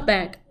 Bring Muck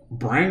back.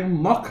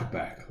 Bring Muck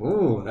back.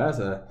 Ooh,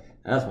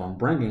 that's one.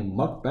 Bringing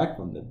Muck back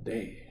from the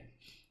dead.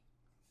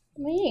 I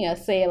mean, you ain't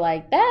gonna say it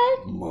like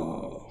that.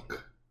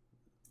 Muck.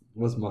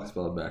 What's Muck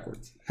spelled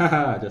backwards?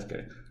 Haha, just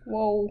kidding.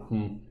 Whoa.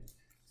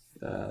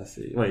 Let's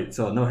see. Wait,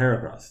 so no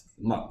Heracross.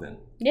 Muck then.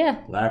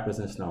 Yeah. Lapras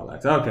and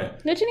Snorlax. Okay.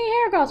 What you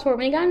need Heracross for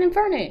when you got an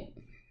Infernape?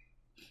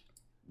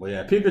 Well,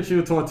 yeah,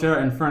 Pikachu,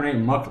 Torterra,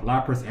 Infernape, Muck,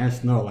 Lapras, and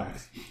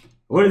Snorlax.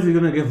 What is he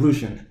gonna give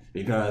Lucian?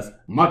 Because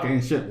Muck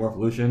ain't shit worth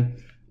Lucian.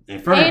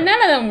 Infernape. Ain't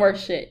none of them worth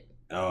shit.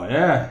 Oh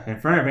yeah,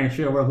 Infernape ain't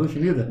shit worth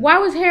Lucian either. Why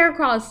was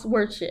Heracross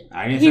worth shit?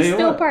 I didn't He's say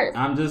still what. part.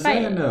 I'm just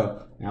saying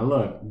though. Now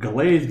look,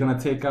 Galade's gonna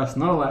take out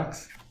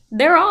Snorlax.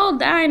 They're all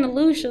dying to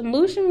Lucian.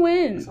 Lucian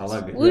wins.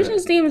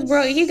 Lucian's team is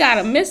broke. He got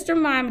a Mr.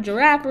 Mime,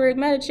 Giraffe,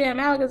 Medicham,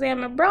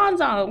 Alakazam, and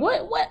Bronzong.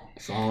 What?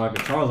 Sound like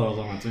a Charizard's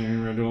on my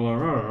team.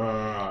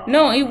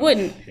 No, he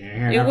wouldn't.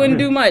 It wouldn't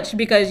do much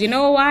because you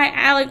know why?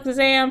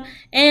 Alakazam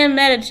and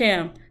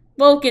Medicham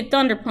both get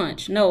Thunder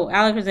Punch. No,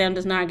 Alakazam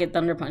does not get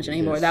Thunder Punch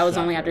anymore. That was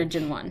only after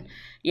Gen 1.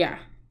 Yeah.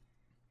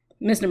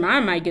 Mr.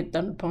 Mime might get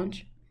Thunder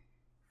Punch.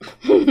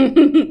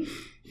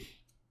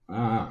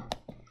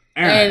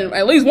 And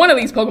at least one of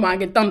these Pokemon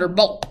get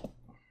Thunderbolt.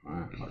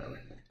 Whatever.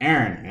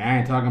 Aaron, and I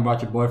ain't talking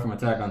about your boy from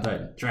Attack on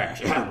Titan.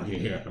 Trash. You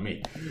hear from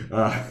me.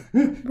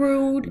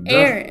 Rude.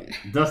 Aaron.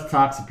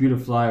 Dustox,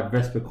 Beautifly,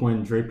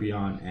 Vespiquen,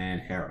 Drapion,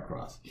 and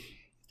Heracross.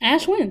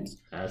 Ash wins.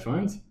 Ash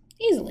wins?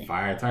 Easily.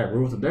 Fire type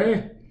rules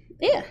today?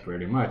 Yeah.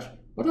 Pretty much.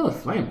 What does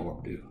Flame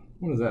Orb do?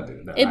 What does that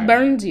do? It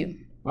burns you.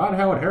 Why the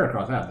hell would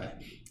Heracross have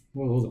that?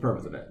 What was the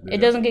purpose of that? It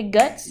doesn't get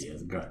guts?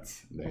 Yes,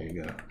 guts. There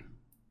you go.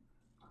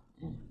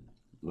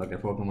 Look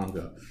at Pokemon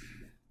Go.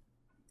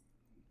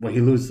 Well,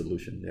 he loses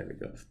Solution. There we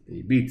go.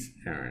 He beats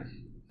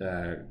Aaron.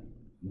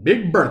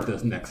 Big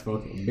Bertha's next,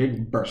 folks.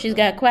 Big Bertha. She's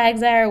got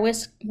Quagsire,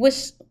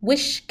 Whiscash,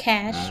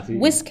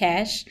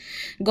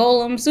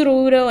 Golem,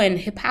 Sudowoodo, and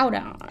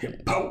Hippowdon. He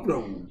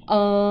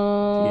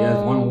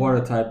has one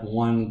water type,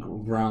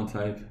 one ground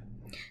type.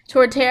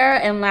 Torterra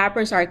and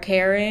Lapras are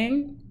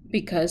carrying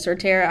because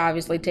Torterra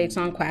obviously takes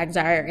on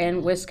Quagsire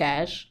and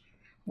Whiscash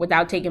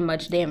without taking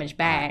much damage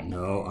back.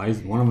 No,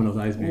 one of them knows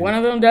Ice Beam. One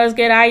of them does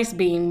get Ice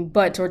Beam,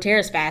 but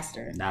Torterra's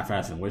faster. Not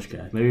faster than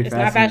Whiscash. Maybe it's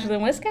not faster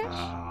than Whiscash?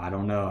 I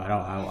don't know. I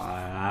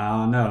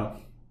don't know.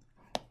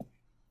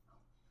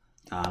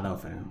 I don't know,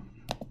 fam.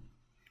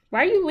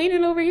 Why are you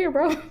leaning over here,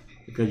 bro?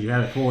 Because you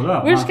had it pulled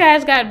up.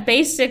 Whiscash got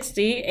base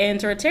 60, and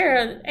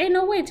Torterra, ain't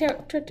no way.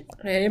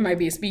 It might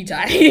be a speed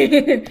tie.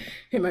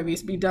 It might be a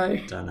speed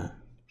tie. Don't know.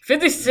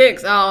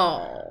 56.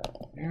 Oh,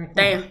 yeah,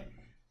 damn.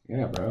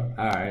 Yeah, bro.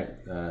 All right.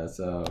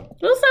 So.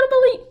 We'll set up a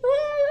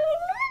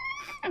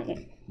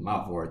leak.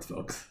 Mouth words,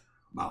 folks.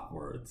 Mouth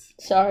words.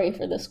 Sorry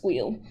for the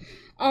squeal.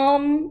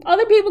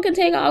 Other people can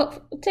take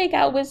out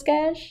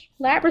Whiscash.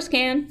 Lapras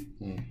can.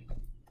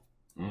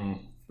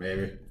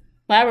 Maybe.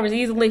 Lapras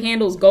easily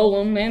handles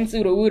Golem and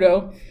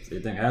Sudowoodo. So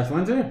you think Ash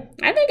wins here?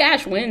 I think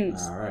Ash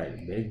wins. All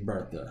right. Big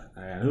Bertha.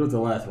 And who's the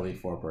last Elite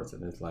Four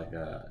person? It's like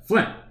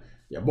Flint.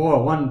 Yeah,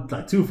 boy,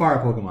 two fire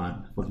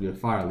Pokemon. Supposed to be a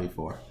fire Elite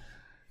Four.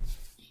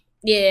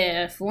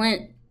 Yeah,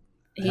 Flint.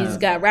 He's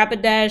got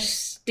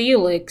Rapidash,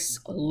 Steelix,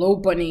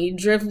 Lopunny,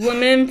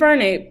 Drifblim, and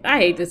Infernape. I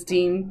hate this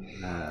team.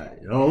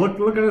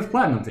 Look at his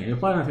Platinum team. His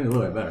Platinum team is a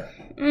little bit better.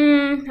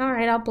 All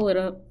right, I'll pull it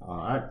up.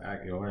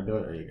 You want to do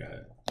it or you got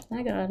it?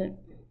 I got it.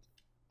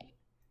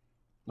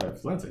 Wait,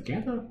 Flint's a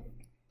Kanto?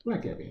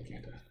 Flint can't be a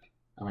Kanto.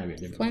 I might be a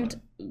different Flint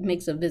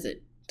makes a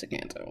visit to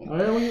Kanto.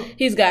 Oh, yeah,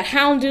 He's got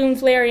Houndoom,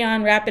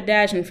 Flareon,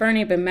 Rapidash,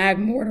 Infernape, and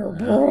Magmortar.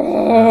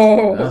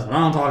 Bro. That's what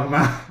I'm talking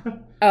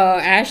about.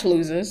 Ash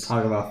loses.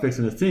 Talking about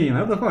fixing his team.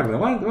 What the fuck?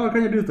 Why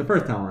couldn't you do this the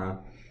first time around?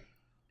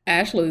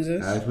 Ash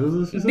loses. Ash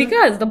loses, you said?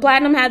 Because the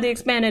Platinum had the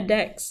expanded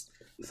dex.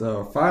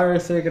 So, Fire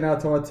is taking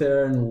out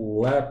Torterra and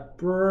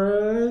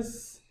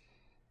Lapras.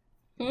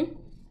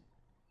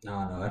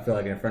 No, I feel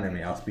like in front of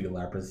me, I'll speed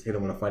Lapras, hit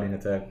him with a fighting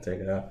attack, take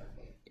it out.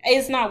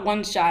 It's not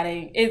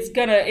one-shotting. It's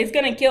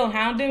gonna kill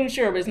Houndoom,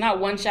 sure, but it's not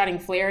one-shotting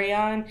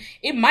Flareon.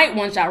 It might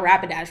one-shot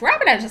Rapidash.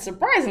 Rapidash is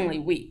surprisingly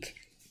weak.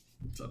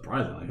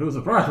 Surprisingly? Who's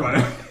surprised by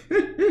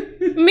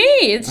that? Me!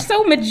 It's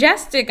so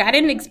majestic. I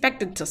didn't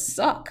expect it to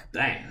suck.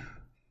 Damn.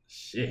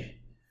 Shit.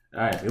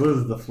 Alright, he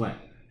loses the Flint.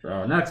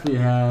 So next we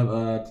have,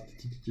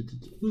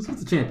 who's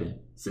the champion?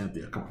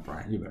 Cynthia. Come on,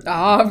 Brian. You better.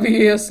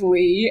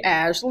 Obviously,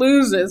 Ash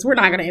loses. We're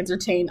not going to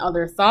entertain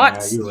other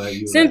thoughts. Yeah,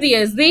 you're Cynthia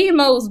is the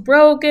most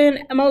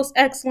broken, most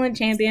excellent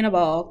champion of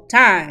all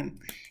time,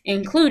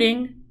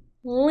 including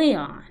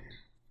Leon.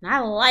 I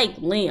like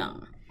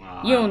Leon.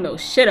 You don't know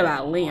shit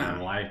about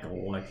Leon. I like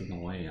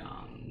licking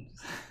Leon.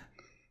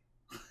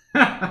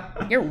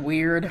 You're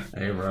weird.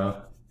 Hey, bro.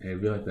 Hey,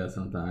 be like that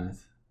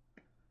sometimes.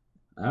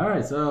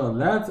 Alright, so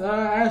that's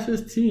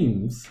Ash's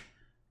teams.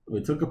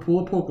 We took a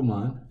pool of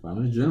Pokemon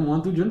from his Gen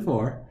 1 through Gen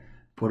 4,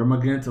 put them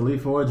against Elite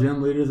Four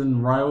gym leaders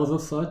and rivals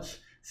of such,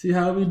 see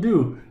how we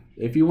do.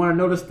 If you want to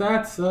know the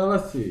stats,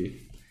 let's see.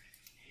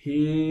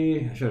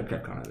 I should have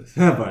kept count of this,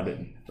 but I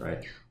didn't,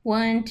 right?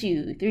 1,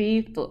 2,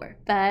 3, 4,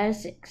 5,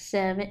 6,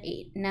 7,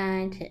 8,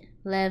 9, 10,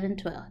 11,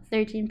 12,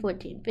 13,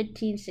 14,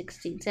 15,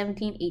 16,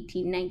 17,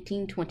 18,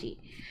 19, 20.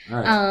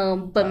 Right.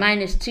 But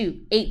minus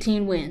 2,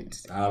 18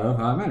 wins. Out of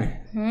how many?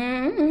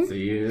 Mm-hmm.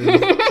 See,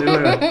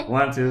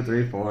 1, 2,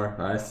 3, 4,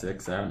 5,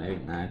 6, 7,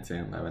 8, 9,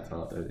 10, 11,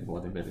 12, 13,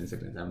 14, 15,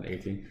 16, 17,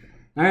 18,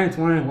 19,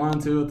 20, 1,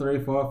 2,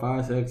 3, 4,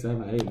 5, 6,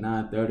 7, 8,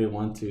 9, 30,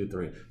 1, 2,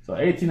 3. So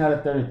 18 out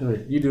of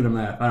 33. You do the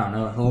math. I don't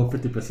know. A whole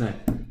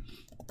 50%.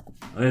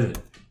 What is it?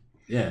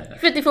 Yeah.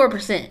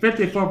 54%.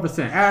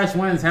 54%. Ash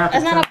wins half the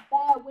time. That's not a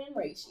bad win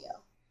ratio.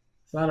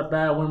 It's not a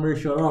bad win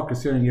ratio at all,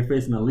 considering you're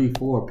facing Elite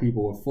Four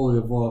people with fully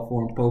evolved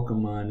form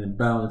Pokemon and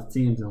balanced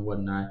teams and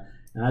whatnot.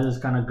 And I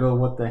just kind of go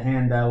with the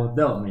hand that was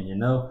dealt me, you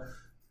know?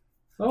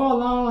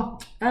 So,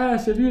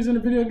 Ash, if you was in a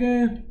video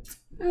game,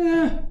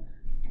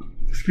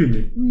 excuse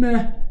me,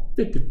 meh,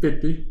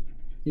 50-50.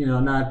 You know,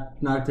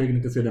 not taking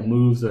into consider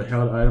moves or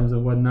held items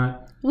and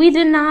whatnot. We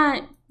did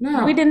not.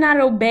 No. We did not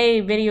obey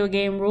video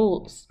game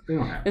rules. They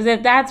don't have. Because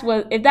if that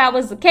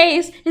was the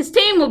case, his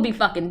team would be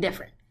fucking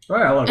different.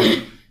 Right, look,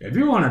 if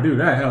you want to do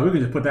that, hell, we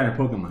can just put that in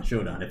Pokemon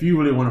Showdown. If you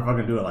really want to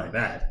fucking do it like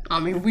that. I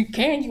mean, we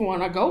can. You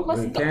want to go?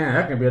 Let's go.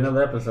 That can be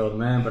another episode,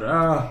 man. But,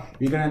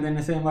 you got anything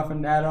to say,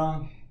 Muffin, to add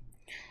on?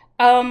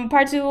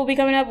 Part 2 will be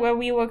coming up where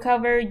we will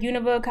cover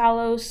Unova,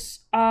 Kalos,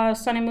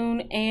 Sun and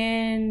Moon,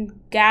 and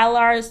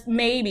Galar's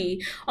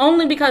maybe.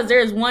 Only because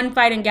there's one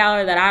fight in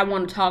Galar that I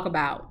want to talk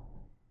about.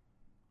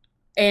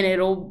 And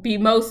it'll be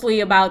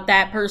mostly about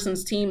that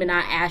person's team and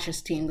not Ash's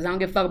team. Because I don't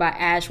give a fuck about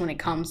Ash when it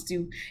comes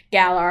to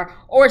Galar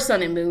or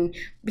Sun and Moon.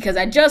 Because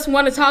I just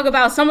want to talk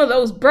about some of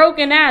those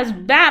broken ass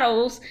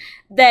battles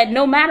that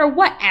no matter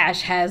what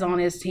Ash has on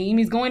his team,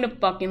 he's going to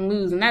fucking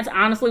lose. And that's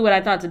honestly what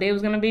I thought today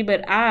was going to be.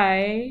 But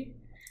I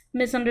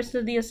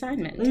misunderstood the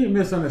assignment. You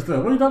misunderstood.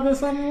 What do you thought the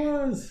assignment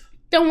was?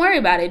 Don't worry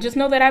about it. Just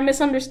know that I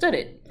misunderstood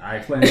it. I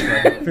explained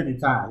it like 50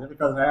 times. Just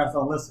because I asked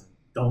don't listen,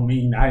 don't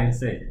mean I didn't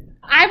say it.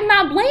 I'm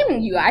not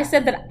blaming you. I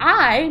said that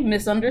I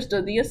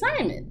misunderstood the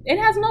assignment. It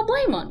has no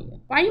blame on you.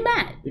 Why are you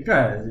mad?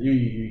 Because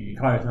you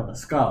call yourself a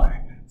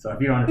scholar. So if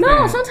you don't understand...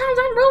 No, sometimes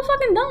I'm real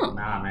fucking dumb.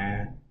 Nah,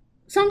 man.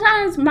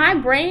 Sometimes my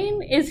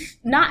brain is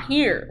not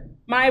here.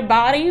 My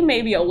body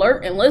may be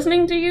alert and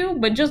listening to you,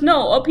 but just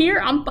know, up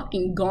here, I'm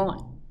fucking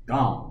gone.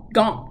 Gone.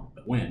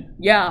 The wind.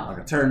 Yeah. Like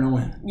a turd in the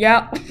wind.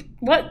 Yeah.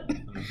 What?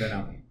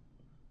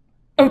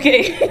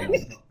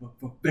 Okay.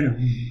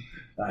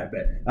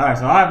 Alright,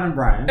 so I've been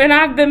Brian. And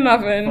I've been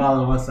Muffin.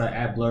 Follow us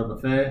at Blerd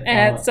Buffet.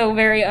 And it's so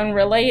very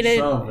unrelated.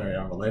 So very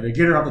unrelated.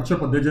 Get her up to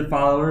triple-digit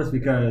followers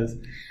because...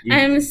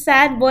 I'm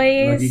sad,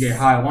 boys. Like you get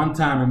high one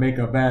time and make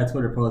a bad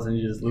Twitter post and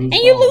you just lose. And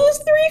you lose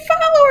 3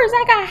 followers.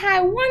 I got high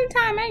one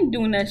time. I ain't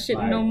doing that shit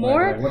no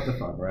more. What the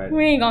fuck, right?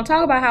 We ain't gonna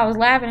talk about how I was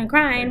laughing and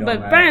crying,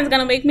 but Brian's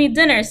gonna make me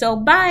dinner, so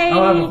bye.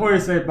 Oh, before you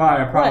say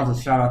bye, I promise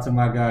a shout out to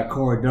my guy,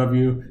 Corey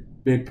W.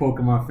 Big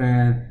Pokemon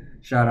fan.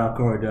 Shout out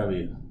Corey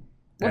W.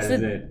 That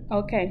is it.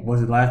 Okay.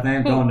 What's his last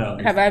name? Don't know.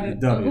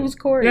 Who's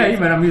Corey? Yeah, you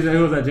met him. He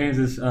was at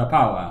James's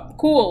powwow.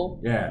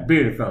 Cool. Yeah,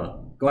 bearded fella.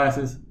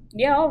 Glasses.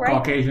 Yeah, all right.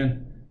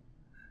 Caucasian.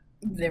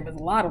 There was a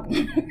lot of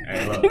them.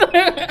 Hey, look.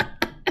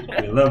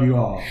 We love you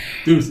all.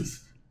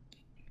 Deuces.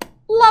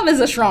 Love is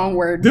a strong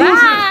word. Deuces.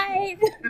 Bye.